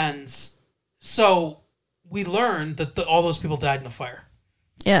 And so we learned that all those people died in a fire.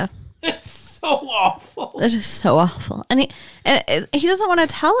 Yeah. It's so awful. It is so awful. And he doesn't want to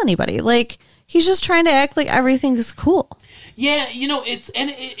tell anybody. Like, he's just trying to act like everything is cool. Yeah,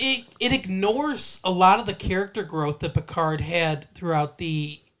 it ignores a lot of the character growth that Picard had throughout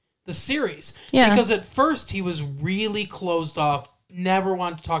the series. Yeah. Because at first he was really closed off, never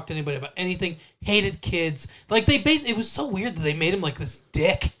wanted to talk to anybody about anything, hated kids. Like it was so weird that they made him like this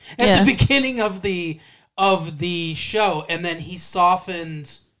dick at the beginning of the show, and then he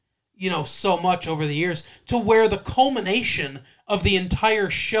softened, so much over the years to where the culmination of the entire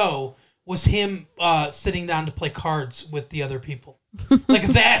show was him sitting down to play cards with the other people. Like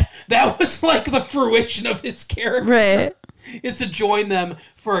that was like the fruition of his character. Right. Is to join them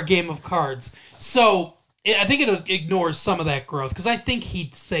for a game of cards. So I think it ignores some of that growth, because I think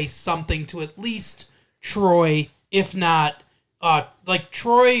he'd say something to at least Troy, if not like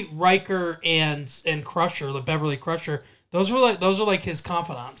Troy, Riker, and Crusher, the Beverly Crusher. Those are like his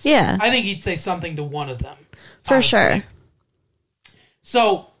confidants. Yeah, I think he'd say something to one of them for honestly. Sure.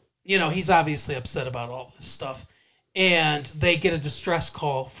 So he's obviously upset about all this stuff, and they get a distress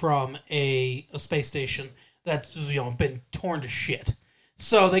call from a space station that's been torn to shit.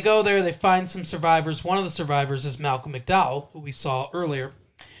 So they go there, they find some survivors. One of the survivors is Malcolm McDowell, who we saw earlier.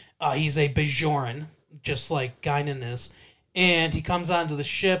 He's a Bajoran, just like Guinan is. And he comes onto the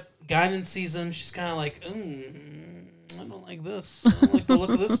ship. Guinan sees him. She's kind of like, I don't like this. I don't like the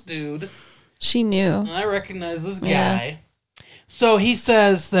look of this dude. She knew. I recognize this guy. Yeah. So he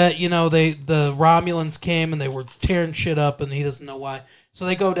says that, the Romulans came and they were tearing shit up and he doesn't know why. So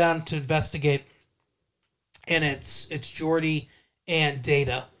they go down to investigate, and it's Geordi and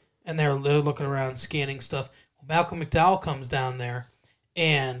Data, and they're looking around scanning stuff. Well, Malcolm McDowell comes down there,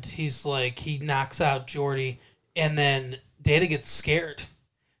 and he's like, he knocks out Geordi, and then Data gets scared.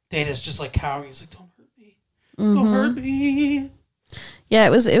 Data's just like cowering. He's like, don't hurt me. Don't hurt me. Yeah,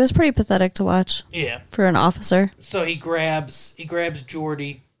 it was pretty pathetic to watch. Yeah. For an officer. So he grabs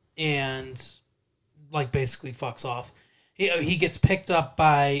Geordi and like basically fucks off. He gets picked up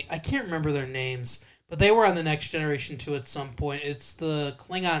by, I can't remember their names, but they were on the Next Generation 2 at some point. It's the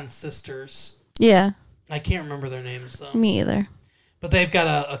Klingon sisters. Yeah. I can't remember their names though. Me either. But they've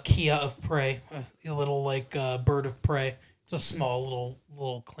got a Kia of prey, a little like bird of prey. It's a small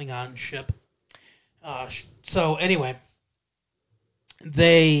little Klingon ship. So anyway,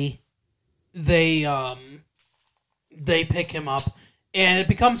 they pick him up, and it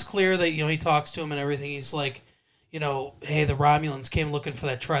becomes clear that he talks to him and everything. He's like, hey, the Romulans came looking for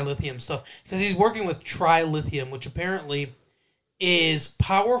that trilithium stuff because he's working with trilithium, which apparently is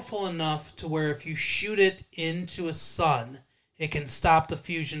powerful enough to where if you shoot it into a sun, it can stop the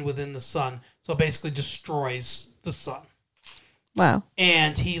fusion within the sun. So it basically destroys the sun. Wow.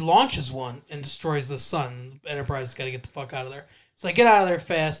 And he launches one and destroys the sun. Enterprise has got to get the fuck out of there. So they get out of there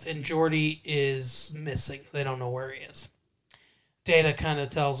fast, and Geordi is missing. They don't know where he is. Data kind of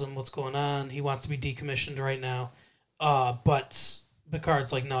tells him what's going on. He wants to be decommissioned right now. But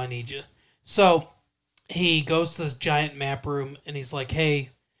Picard's like, no, I need you. So he goes to this giant map room, and he's like, hey,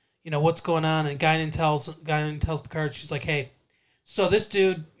 what's going on? And Guinan tells Picard, she's like, hey, so this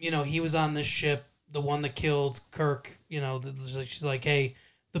dude, he was on this ship, the one that killed Kirk, she's like, hey,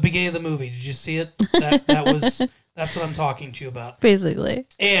 the beginning of the movie, did you see it? That's what I'm talking to you about. Basically.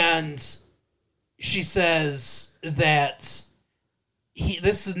 And she says that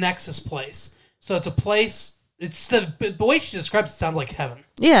this is Nexus place. So it's a place, the way she describes it sounds like heaven.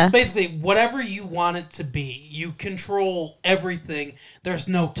 Yeah. Basically, whatever you want it to be, you control everything. There's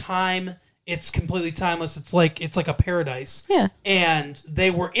no time. It's completely timeless. It's like a paradise. Yeah. And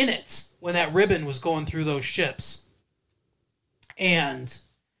they were in it when that ribbon was going through those ships. And,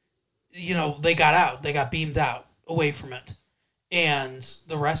 they got out. They got beamed out away from it. And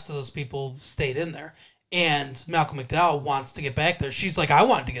the rest of those people stayed in there. And Malcolm McDowell wants to get back there. She's like, I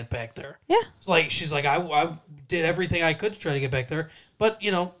wanted to get back there. Yeah. She's like, I did everything I could to try to get back there. But,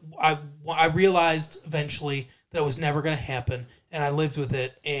 I realized eventually that it was never going to happen. And I lived with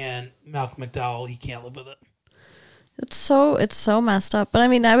it. And Malcolm McDowell, he can't live with it. It's so messed up. But I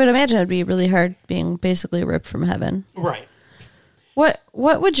mean, I would imagine it'd be really hard being basically ripped from heaven. Right. What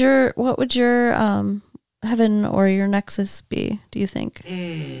would your heaven or your nexus be, do you think?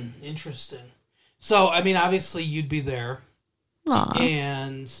 Interesting. So, I mean, obviously you'd be there. Aww.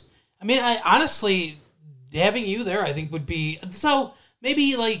 And, I mean, I honestly, having you there, I think would be, so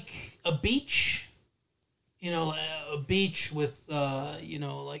maybe like a beach, a beach with,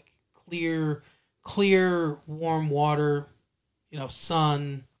 like clear, warm water,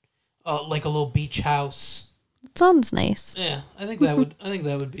 sun, like a little beach house. It sounds nice. Yeah, I think that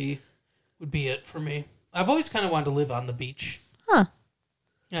would be it for me. I've always kind of wanted to live on the beach. Huh.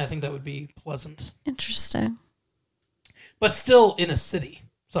 Yeah, I think that would be pleasant. Interesting. But still in a city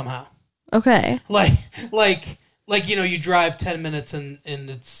somehow. Okay. Like you drive 10 minutes and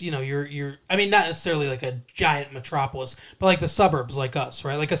it's you're I mean not necessarily like a giant metropolis, but like the suburbs like us,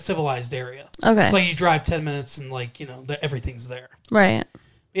 right? Like a civilized area. Okay. It's like you drive 10 minutes and everything's there. Right.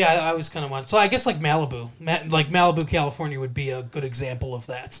 Yeah, I always kind of want. So I guess like Malibu, Malibu, California would be a good example of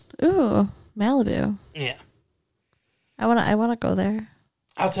that. Ooh, Malibu. Yeah. I wanna go there.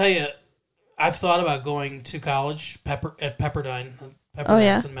 I'll tell you, I've thought about going to college at Pepperdine. Oh,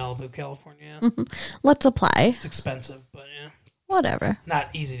 yeah? In Malibu, California. Let's apply. It's expensive, but yeah. Whatever. Not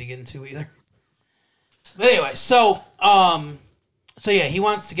easy to get into either. But anyway, so yeah, he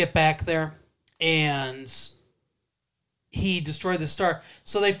wants to get back there, and he destroyed the star.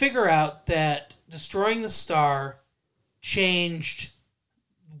 So they figure out that destroying the star changed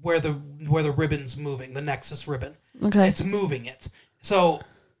where the ribbon's moving, the Nexus ribbon. Okay. It's moving it. So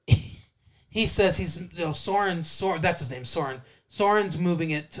he says Soren, that's his name, Soren. Soren's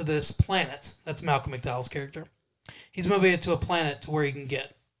moving it to this planet. That's Malcolm McDowell's character. He's moving it to a planet to where he can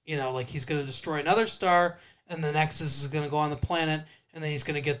get, like he's going to destroy another star, and the Nexus is going to go on the planet, and then he's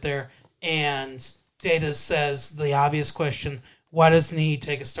going to get there. And Data says the obvious question, why doesn't he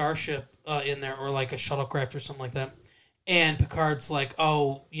take a starship in there, or like a shuttlecraft or something like that? And Picard's like,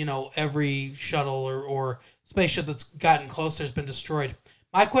 every shuttle or spaceship that's gotten closer has been destroyed.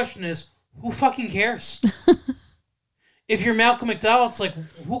 My question is, who fucking cares? If you're Malcolm McDowell, it's like,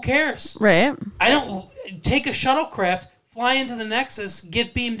 who cares? Right. I don't take a shuttlecraft, fly into the Nexus,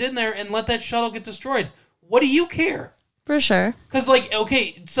 get beamed in there, and let that shuttle get destroyed. What do you care? For sure. Because, like,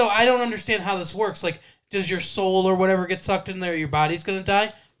 okay, so I don't understand how this works. Like, does your soul or whatever get sucked in there? Your body's going to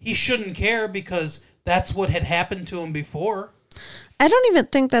die? He shouldn't care because that's what had happened to him before. I don't even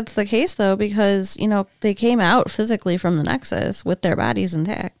think that's the case, though, because, you know, they came out physically from the Nexus with their bodies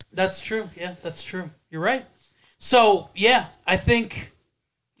intact. That's true. Yeah, that's true. You're right. So, yeah, I think,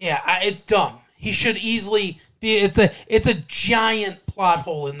 it's dumb. He should easily be, it's a giant plot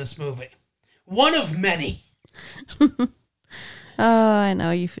hole in this movie. One of many. Oh, I know.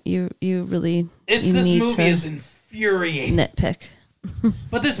 You really This need movie to is infuriating. nitpick.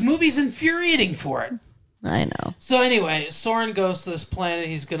 But this movie's infuriating for it. I know. So anyway, Soren goes to this planet.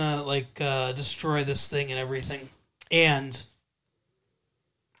 He's gonna destroy this thing and everything. And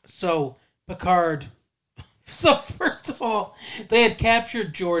so Picard. So first of all, they had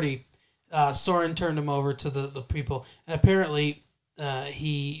captured Geordi. Soren turned him over to the people, and apparently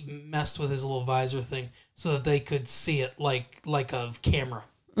he messed with his little visor thing so that they could see it like a camera.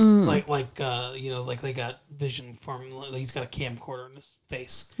 Like they got vision for him. Like he's got a camcorder in his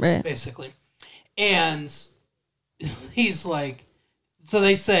face, Right. basically. And he's like, so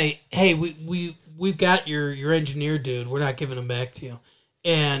they say, "Hey, we've got your engineer dude. We're not giving him back to you."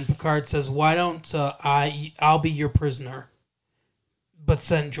 And Picard says, "Why don't I'll be your prisoner, but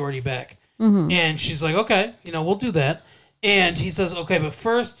send Geordi back?" Mm-hmm. And she's like, "Okay, we'll do that." And he says, "Okay, but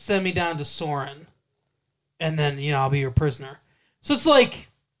first send me down to Soren, and then I'll be your prisoner." So it's like,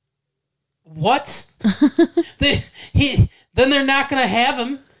 what? Then they're not gonna have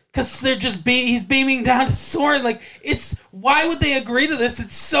him because they're just he's beaming down to Soren. Like, why would they agree to this?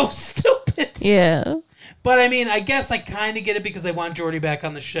 It's so stupid. Yeah. But I mean, I guess I kind of get it because they want Geordi back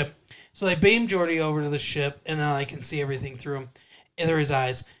on the ship. So they beam Geordi over to the ship, and then I can see everything through him, through his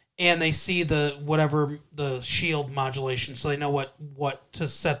eyes, and they see the shield modulation, so they know what to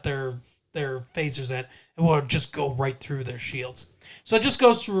set their phasers at. It will just go right through their shields. So it just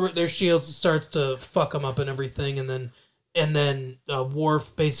goes through their shields and starts to fuck them up and everything, and then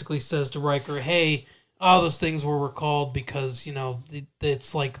Worf basically says to Riker, "Hey, all those things were recalled because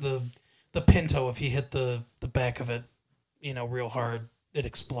it's like the Pinto, if you hit the back of it, real hard, it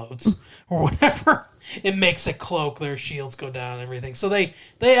explodes or whatever. It makes a cloak. Their shields go down and everything. So they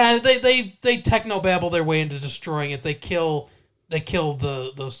technobabble their way into destroying it. They kill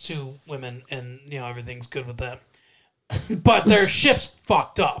those two women, and everything's good with that. But their ship's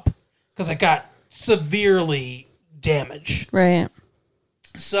fucked up because it got severely damaged. Right.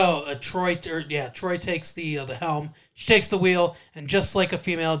 So Troy takes the helm. She takes the wheel, and just like a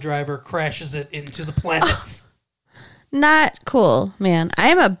female driver, crashes it into the planets. Not cool, man. I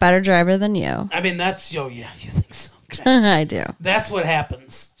am a better driver than you. I mean, that's you think so? Okay. I do. That's what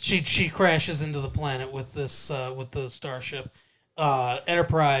happens. She crashes into the planet with this with the starship.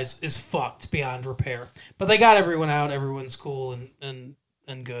 Enterprise is fucked beyond repair, but they got everyone out. Everyone's cool and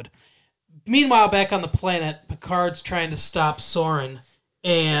good. Meanwhile, back on the planet, Picard's trying to stop Soren,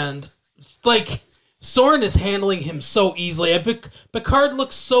 and Soren is handling him so easily. Picard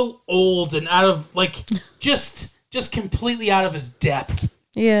looks so old and out of just completely out of his depth.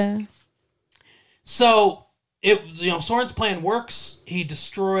 Yeah. So Soren's plan works. He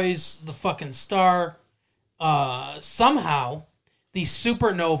destroys the fucking star. Somehow, the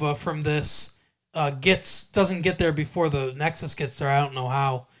supernova from this doesn't get there before the Nexus gets there. I don't know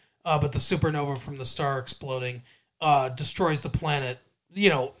how, but the supernova from the star exploding destroys the planet.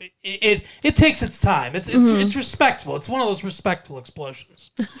 It takes its time. It's respectful. It's one of those respectful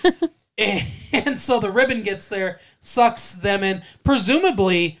explosions. and so the ribbon gets there, sucks them in.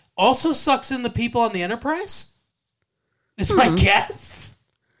 Presumably, also sucks in the people on the Enterprise. Is my guess.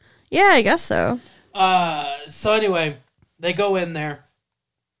 Yeah, I guess so. So anyway, they go in there,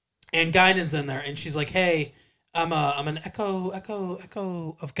 and Guinan's in there, and she's like, "Hey, I'm an echo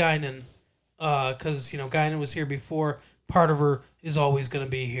of Guinan, because Guinan was here before. Part of her is always going to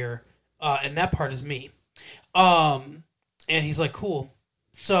be here, and that part is me." And he's like, "Cool."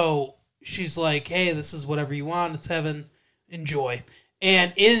 So she's like, "Hey, this is whatever you want. It's heaven. Enjoy."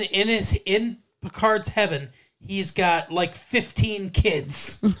 And in Picard's heaven, he's got 15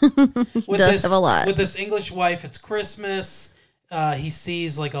 kids. Does have a lot. With this English wife, it's Christmas. He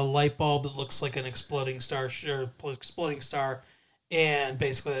sees a light bulb that looks like an exploding star, and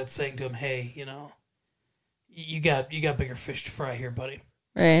basically that's saying to him, "Hey, you got bigger fish to fry here, buddy."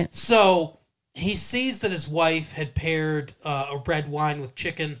 Right. So he sees that his wife had paired a red wine with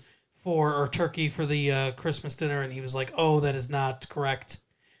chicken or turkey for the Christmas dinner, and he was like, "Oh, that is not correct.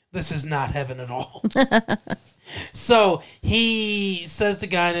 this is not heaven at all. So he says to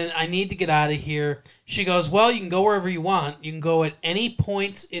Guinan, I need to get out of here. She goes, well, you can go wherever you want. You can go at any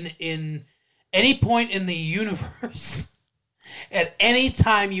point in any point in the universe at any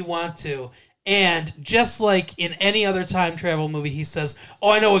time you want to. And just like in any other time travel movie, he says, oh,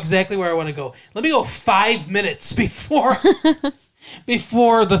 I know exactly where I want to go. Let me go 5 minutes before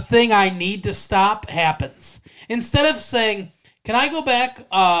before the thing I need to stop happens. Instead of saying, can I go back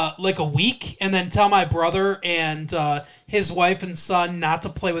like a week and then tell my brother and his wife and son not to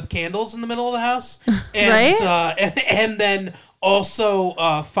play with candles in the middle of the house? And, Right? And then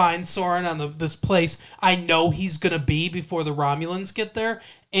also find Soren on this place I know he's going to be before the Romulans get there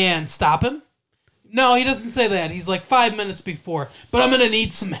and stop him? No, he doesn't say that. He's like 5 minutes before, but I'm going to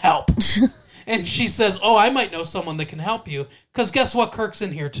need some help. And she says, oh, I might know someone that can help you, because guess what? Kirk's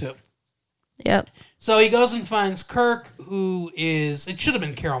in here too. Yep. So he goes and finds Kirk, who is, it should have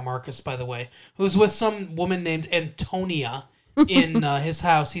been Carol Marcus, by the way, who's with some woman named Antonia in his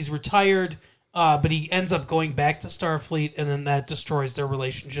house. He's retired, but he ends up going back to Starfleet, and then that destroys their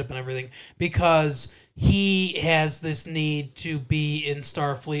relationship and everything, because he has this need to be in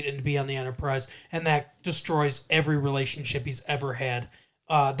Starfleet and to be on the Enterprise, and that destroys every relationship he's ever had.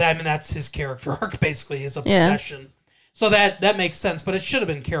 That's his character arc, basically, his obsession. Yeah. So that makes sense, but it should have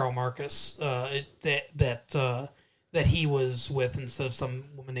been Carol Marcus that he was with instead of some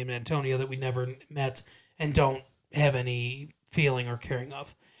woman named Antonia that we never met and don't have any feeling or caring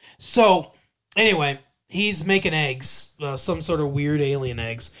of. So, anyway, he's making eggs, some sort of weird alien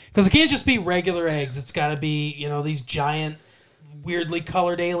eggs. Because it can't just be regular eggs. It's got to be, these giant, weirdly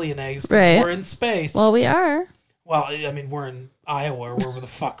colored alien eggs. Right. We're in space. Well, we are. Well, I mean, we're in Iowa or wherever the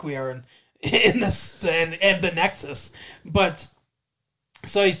fuck we are in this, and the Nexus. But,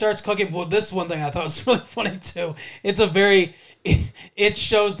 so he starts cooking. Well, this one thing I thought was really funny, too. It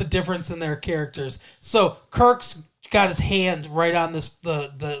shows the difference in their characters. So, Kirk's got his hand right on this,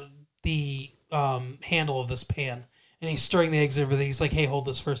 the handle of this pan, and he's stirring the eggs and everything. He's like, hey, hold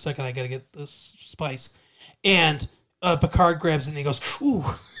this for a second, I gotta get this spice. And Picard grabs it and he goes, ooh,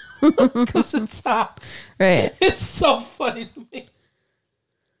 because it's hot. Right. It's so funny to me.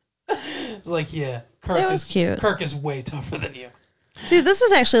 It's like, yeah, cute. Kirk is way tougher than you. See, this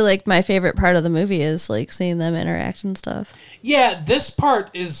is actually like my favorite part of the movie, is like seeing them interact and stuff. Yeah, this part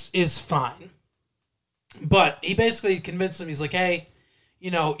is fine. But he basically convinced him, he's like, hey,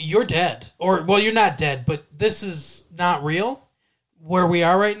 you're dead. Or, well, you're not dead, but this is not real, where we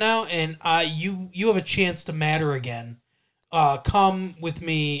are right now, and you have a chance to matter again. Come with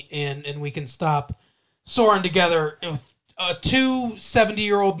me, and we can stop Soren together. Two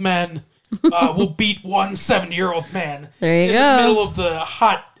 70-year-old men will beat one 70-year-old man there you in go. the middle of the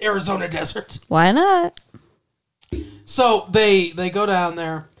hot Arizona desert. Why not? So they go down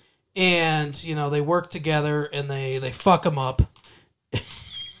there, and, they work together, and they fuck him up.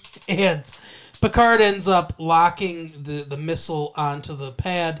 And Picard ends up locking the missile onto the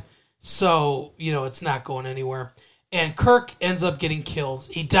pad, so, it's not going anywhere. And Kirk ends up getting killed.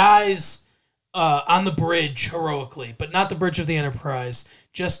 He dies on the bridge heroically, but not the bridge of the Enterprise,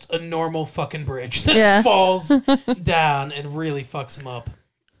 just a normal fucking bridge that falls down and really fucks him up.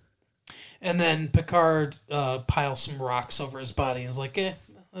 And then Picard piles some rocks over his body and is like,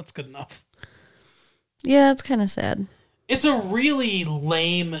 that's good enough. Yeah, it's kind of sad. It's a really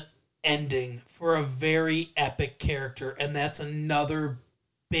lame ending for a very epic character, and that's another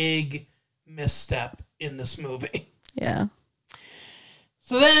big misstep in this movie. Yeah.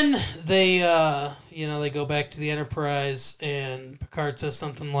 So then they go back to the Enterprise, and Picard says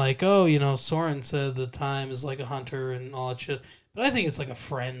something like, oh, Soren said the time is like a hunter and all that shit. But I think it's like a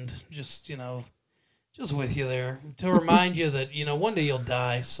friend, just with you there to remind you that, one day you'll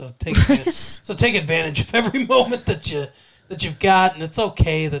die. So take advantage of every moment that you've got, and it's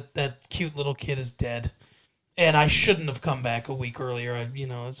okay that cute little kid is dead. And I shouldn't have come back a week earlier.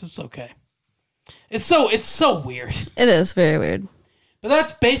 It's okay. It's so weird. It is very weird. But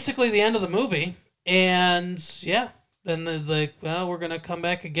that's basically the end of the movie. And yeah, then we're going to come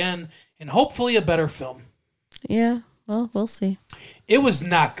back again in hopefully a better film. Yeah, well, we'll see. It was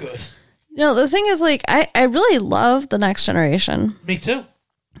not good. The thing is, like, I really love The Next Generation. Me too.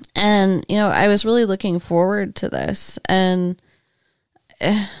 And, I was really looking forward to this. And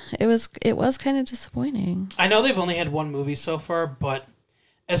it was kind of disappointing. I know they've only had one movie so far, but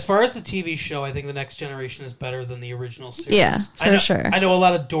as far as the TV show, I think The Next Generation is better than the original series. Yeah, for sure. I know a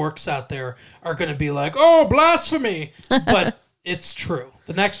lot of dorks out there are going to be like, oh, blasphemy. But it's true.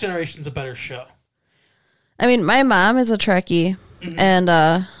 The Next Generation is a better show. I mean, my mom is a Trekkie,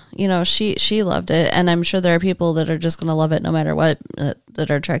 and you know, she loved it, and I'm sure there are people that are just going to love it no matter what,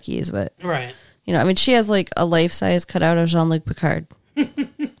 that are Trekkies, but Right. you know, I mean, she has like a life-size cutout of Jean-Luc Picard.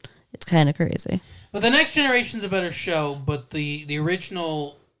 It's kind of crazy. But The Next Generation's a better show, but the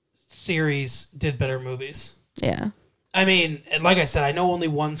original series did better movies. Yeah. I mean, like I said, I know only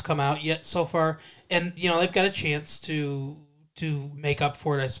one's come out yet so far, and you know they've got a chance to make up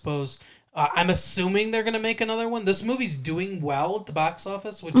for it, I suppose. I'm assuming they're going to make another one. This movie's doing well at the box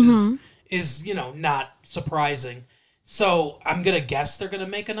office, which is you know not surprising. So I'm gonna guess they're going to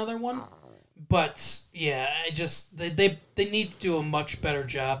make another one. But yeah, they need to do a much better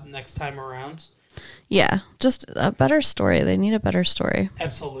job next time around. Yeah, just a better story. They need a better story.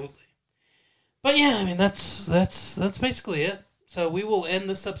 Absolutely. But yeah, I mean that's basically it. So we will end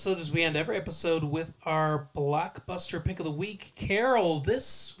this episode as we end every episode with our blockbuster pick of the week. Carol,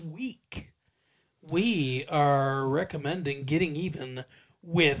 this week we are recommending Getting Even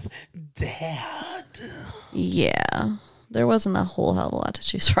with Dad. Yeah. There wasn't a whole hell of a lot to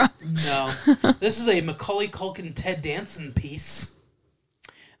choose from. No. This is a Macaulay Culkin Ted Danson piece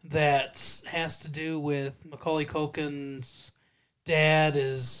that has to do with Macaulay Culkin's dad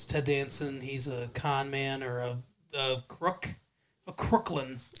is Ted Danson. He's a con man or a crook. A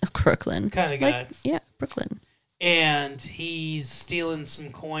crooklyn. A Crooklyn. Kind of guy. Yeah, Brooklyn. And he's stealing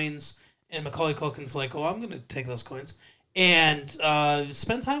some coins, and Macaulay Culkin's like, oh, I'm going to take those coins. And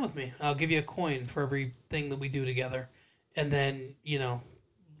spend time with me. I'll give you a coin for everything that we do together. And then, you know,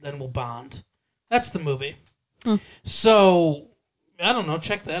 then we'll bond. That's the movie. So, I don't know.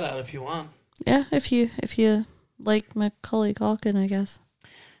 Check that out if you want. Yeah, if you like Macaulay Culkin, I guess.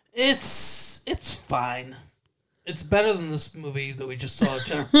 It's fine. It's better than this movie that we just saw,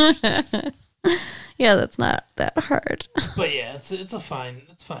 Generations. Yeah, that's not that hard. But yeah, it's a fine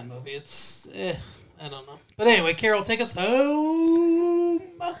movie. I don't know. But anyway, Carol, take us home.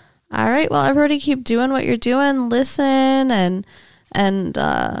 All right. Well, everybody keep doing what you're doing. Listen and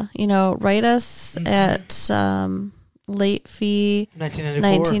you know, write us at late fee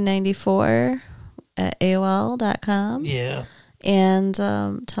 1994 at AOL.com. Yeah. And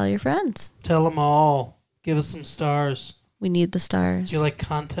tell your friends. Tell them all. Give us some stars. We need the stars. Do you like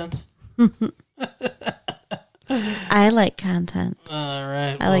content? I like content. All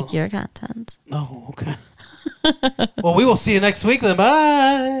right. I like your content. Oh, okay. Well, we will see you next week then.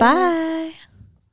 Bye. Bye.